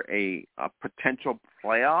for a potential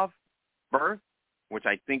playoff berth, which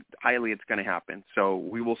I think highly it's going to happen. So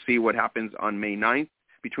we will see what happens on May 9th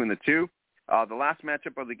between the two. The last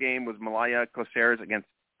matchup of the game was Malaya Coceres against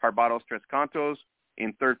Barbados Tres Cantos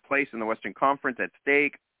in third place in the Western Conference at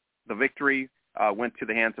stake. The victory went to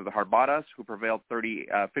the hands of the Barbados, who prevailed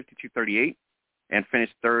 52-38 and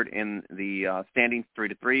finished third in the standings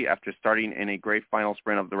 3-3 after starting in a great final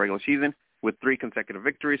sprint of the regular season with 3 consecutive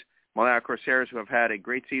victories. Malaya Coceres, who have had a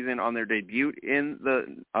great season on their debut in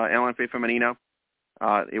the LNFA Femenina.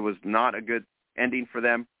 It was not a good ending for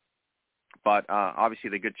them, but obviously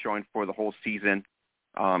the good showing for the whole season.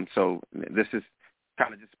 So this is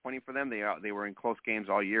kind of disappointing for them. They were in close games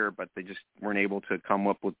all year, but they just weren't able to come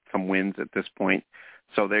up with some wins at this point.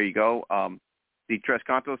 So there you go. The Tres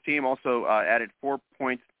Cantos team also added 4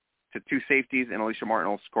 points to 2 safeties, and Alicia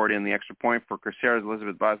Martinez scored in the extra point for Coceres.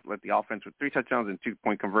 Elizabeth Buzz led the offense with 3 touchdowns and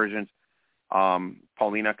 2-point conversions.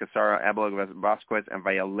 Paulina Casara, Abela Vasquez, and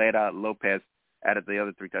Violeta Lopez added the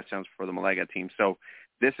other 3 touchdowns for the Malaga team. So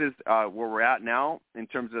this is where we're at now in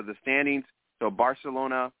terms of the standings. So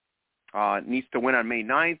Barcelona needs to win on May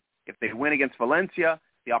 9th. If they win against Valencia,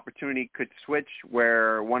 the opportunity could switch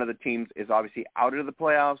where one of the teams is obviously out of the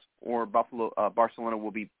playoffs, or Barcelona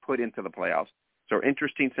will be put into the playoffs. So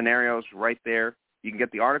interesting scenarios right there. You can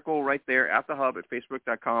get the article right there at the hub at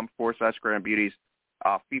facebook.com/Gridiron Beauties,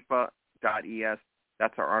 FIFA.es.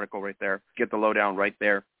 That's our article right there. Get the lowdown right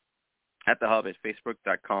there at the hub at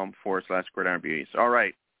facebook.com/Gridiron Beauties. All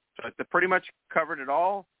right. So I pretty much covered it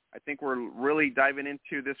all. I think we're really diving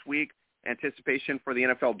into this week. Anticipation for the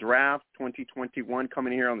NFL Draft 2021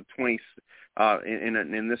 coming here on the 20th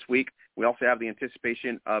in this week. We also have the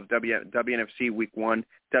anticipation of WNFC Week 1,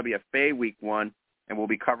 WFA Week 1, and we'll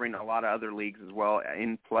be covering a lot of other leagues as well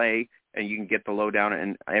in play, and you can get the lowdown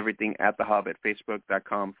and everything at the hub at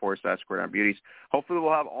facebook.com/Gridiron Beauties. Hopefully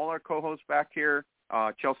we'll have all our co-hosts back here,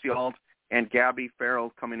 Chelsea Alt and Gabby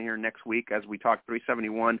Farrell coming here next week as we talk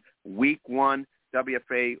 371 Week 1,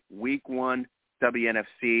 WFA Week 1,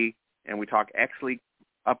 WNFC, and we talk X-League,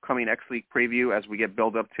 upcoming X-League preview as we get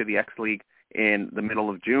build up to the X-League in the middle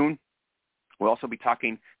of June. We'll also be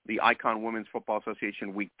talking the Icon Women's Football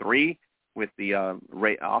Association Week 3 with the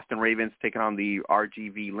Austin Ravens taking on the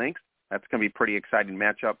RGV Lynx. That's going to be a pretty exciting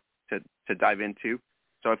matchup to dive into.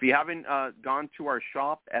 So if you haven't gone to our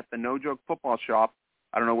shop at the No Joke Football Shop,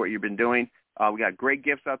 I don't know what you've been doing. We got great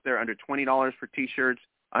gifts out there, under $20 for T-shirts,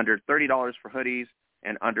 under $30 for hoodies,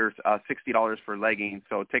 and under $60 for leggings.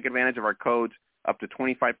 So take advantage of our codes, up to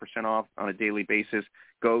 25% off on a daily basis.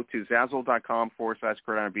 Go to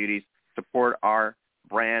Zazzle.com/Gridiron Beauties. Support our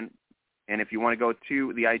brand. And if you want to go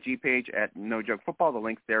to the IG page at No Joke Football, the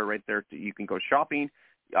link's there, right there. You can go shopping.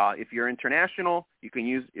 If you're international, you can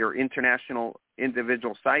use your international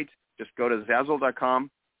individual sites. Just go to Zazzle.com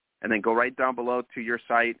and then go right down below to your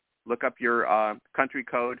site. Look up your country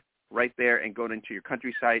code right there and go into your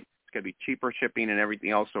country site. It's going to be cheaper shipping and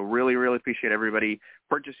everything else. So really, really appreciate everybody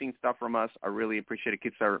purchasing stuff from us. I really appreciate it.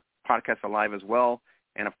 Keeps our podcast alive as well.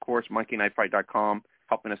 And, of course, monkeyknifefight.com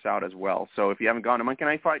helping us out as well. So if you haven't gone to Monkey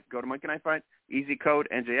Knife Fight, go to Monkey Knife Fight. Easy code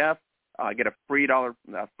NJF. Get a free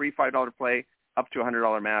 $5 play up to a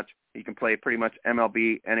 $100 match. You can play pretty much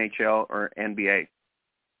MLB, NHL, or NBA.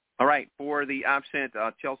 All right, for the absent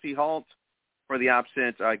Chelsea Halt, for the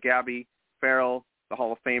absent Gabby Farrell, the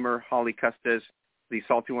Hall of Famer Holly Custis, the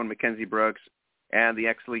Salty One Mackenzie Brooks, and the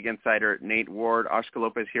X-League Insider Nate Ward. Oscar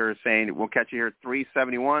Lopez here is saying we'll catch you here at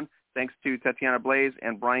 371. Thanks to Tatiana Blaze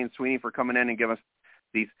and Brian Sweeney for coming in and giving us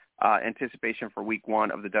these anticipation for Week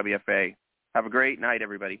 1 of the WFA. Have a great night,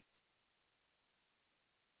 everybody.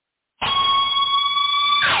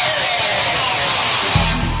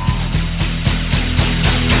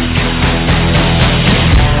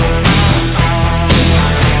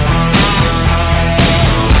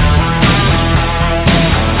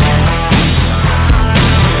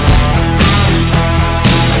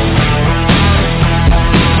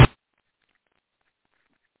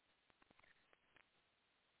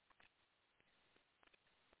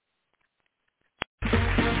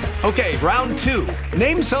 Okay, round 2.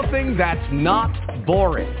 Name something that's not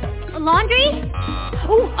boring. A laundry?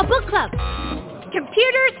 Ooh, a book club.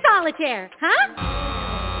 Computer solitaire, huh?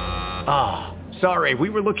 Ah, sorry, we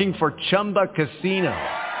were looking for Chumba Casino.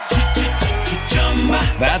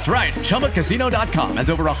 That's right. ChumbaCasino.com has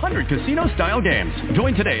over 100 casino-style games.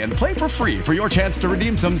 Join today and play for free for your chance to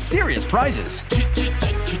redeem some serious prizes.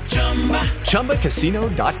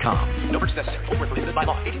 ChumbaCasino.com. No purchase necessary. Void where prohibited by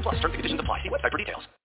law. 18+. Terms and conditions apply. See website for details.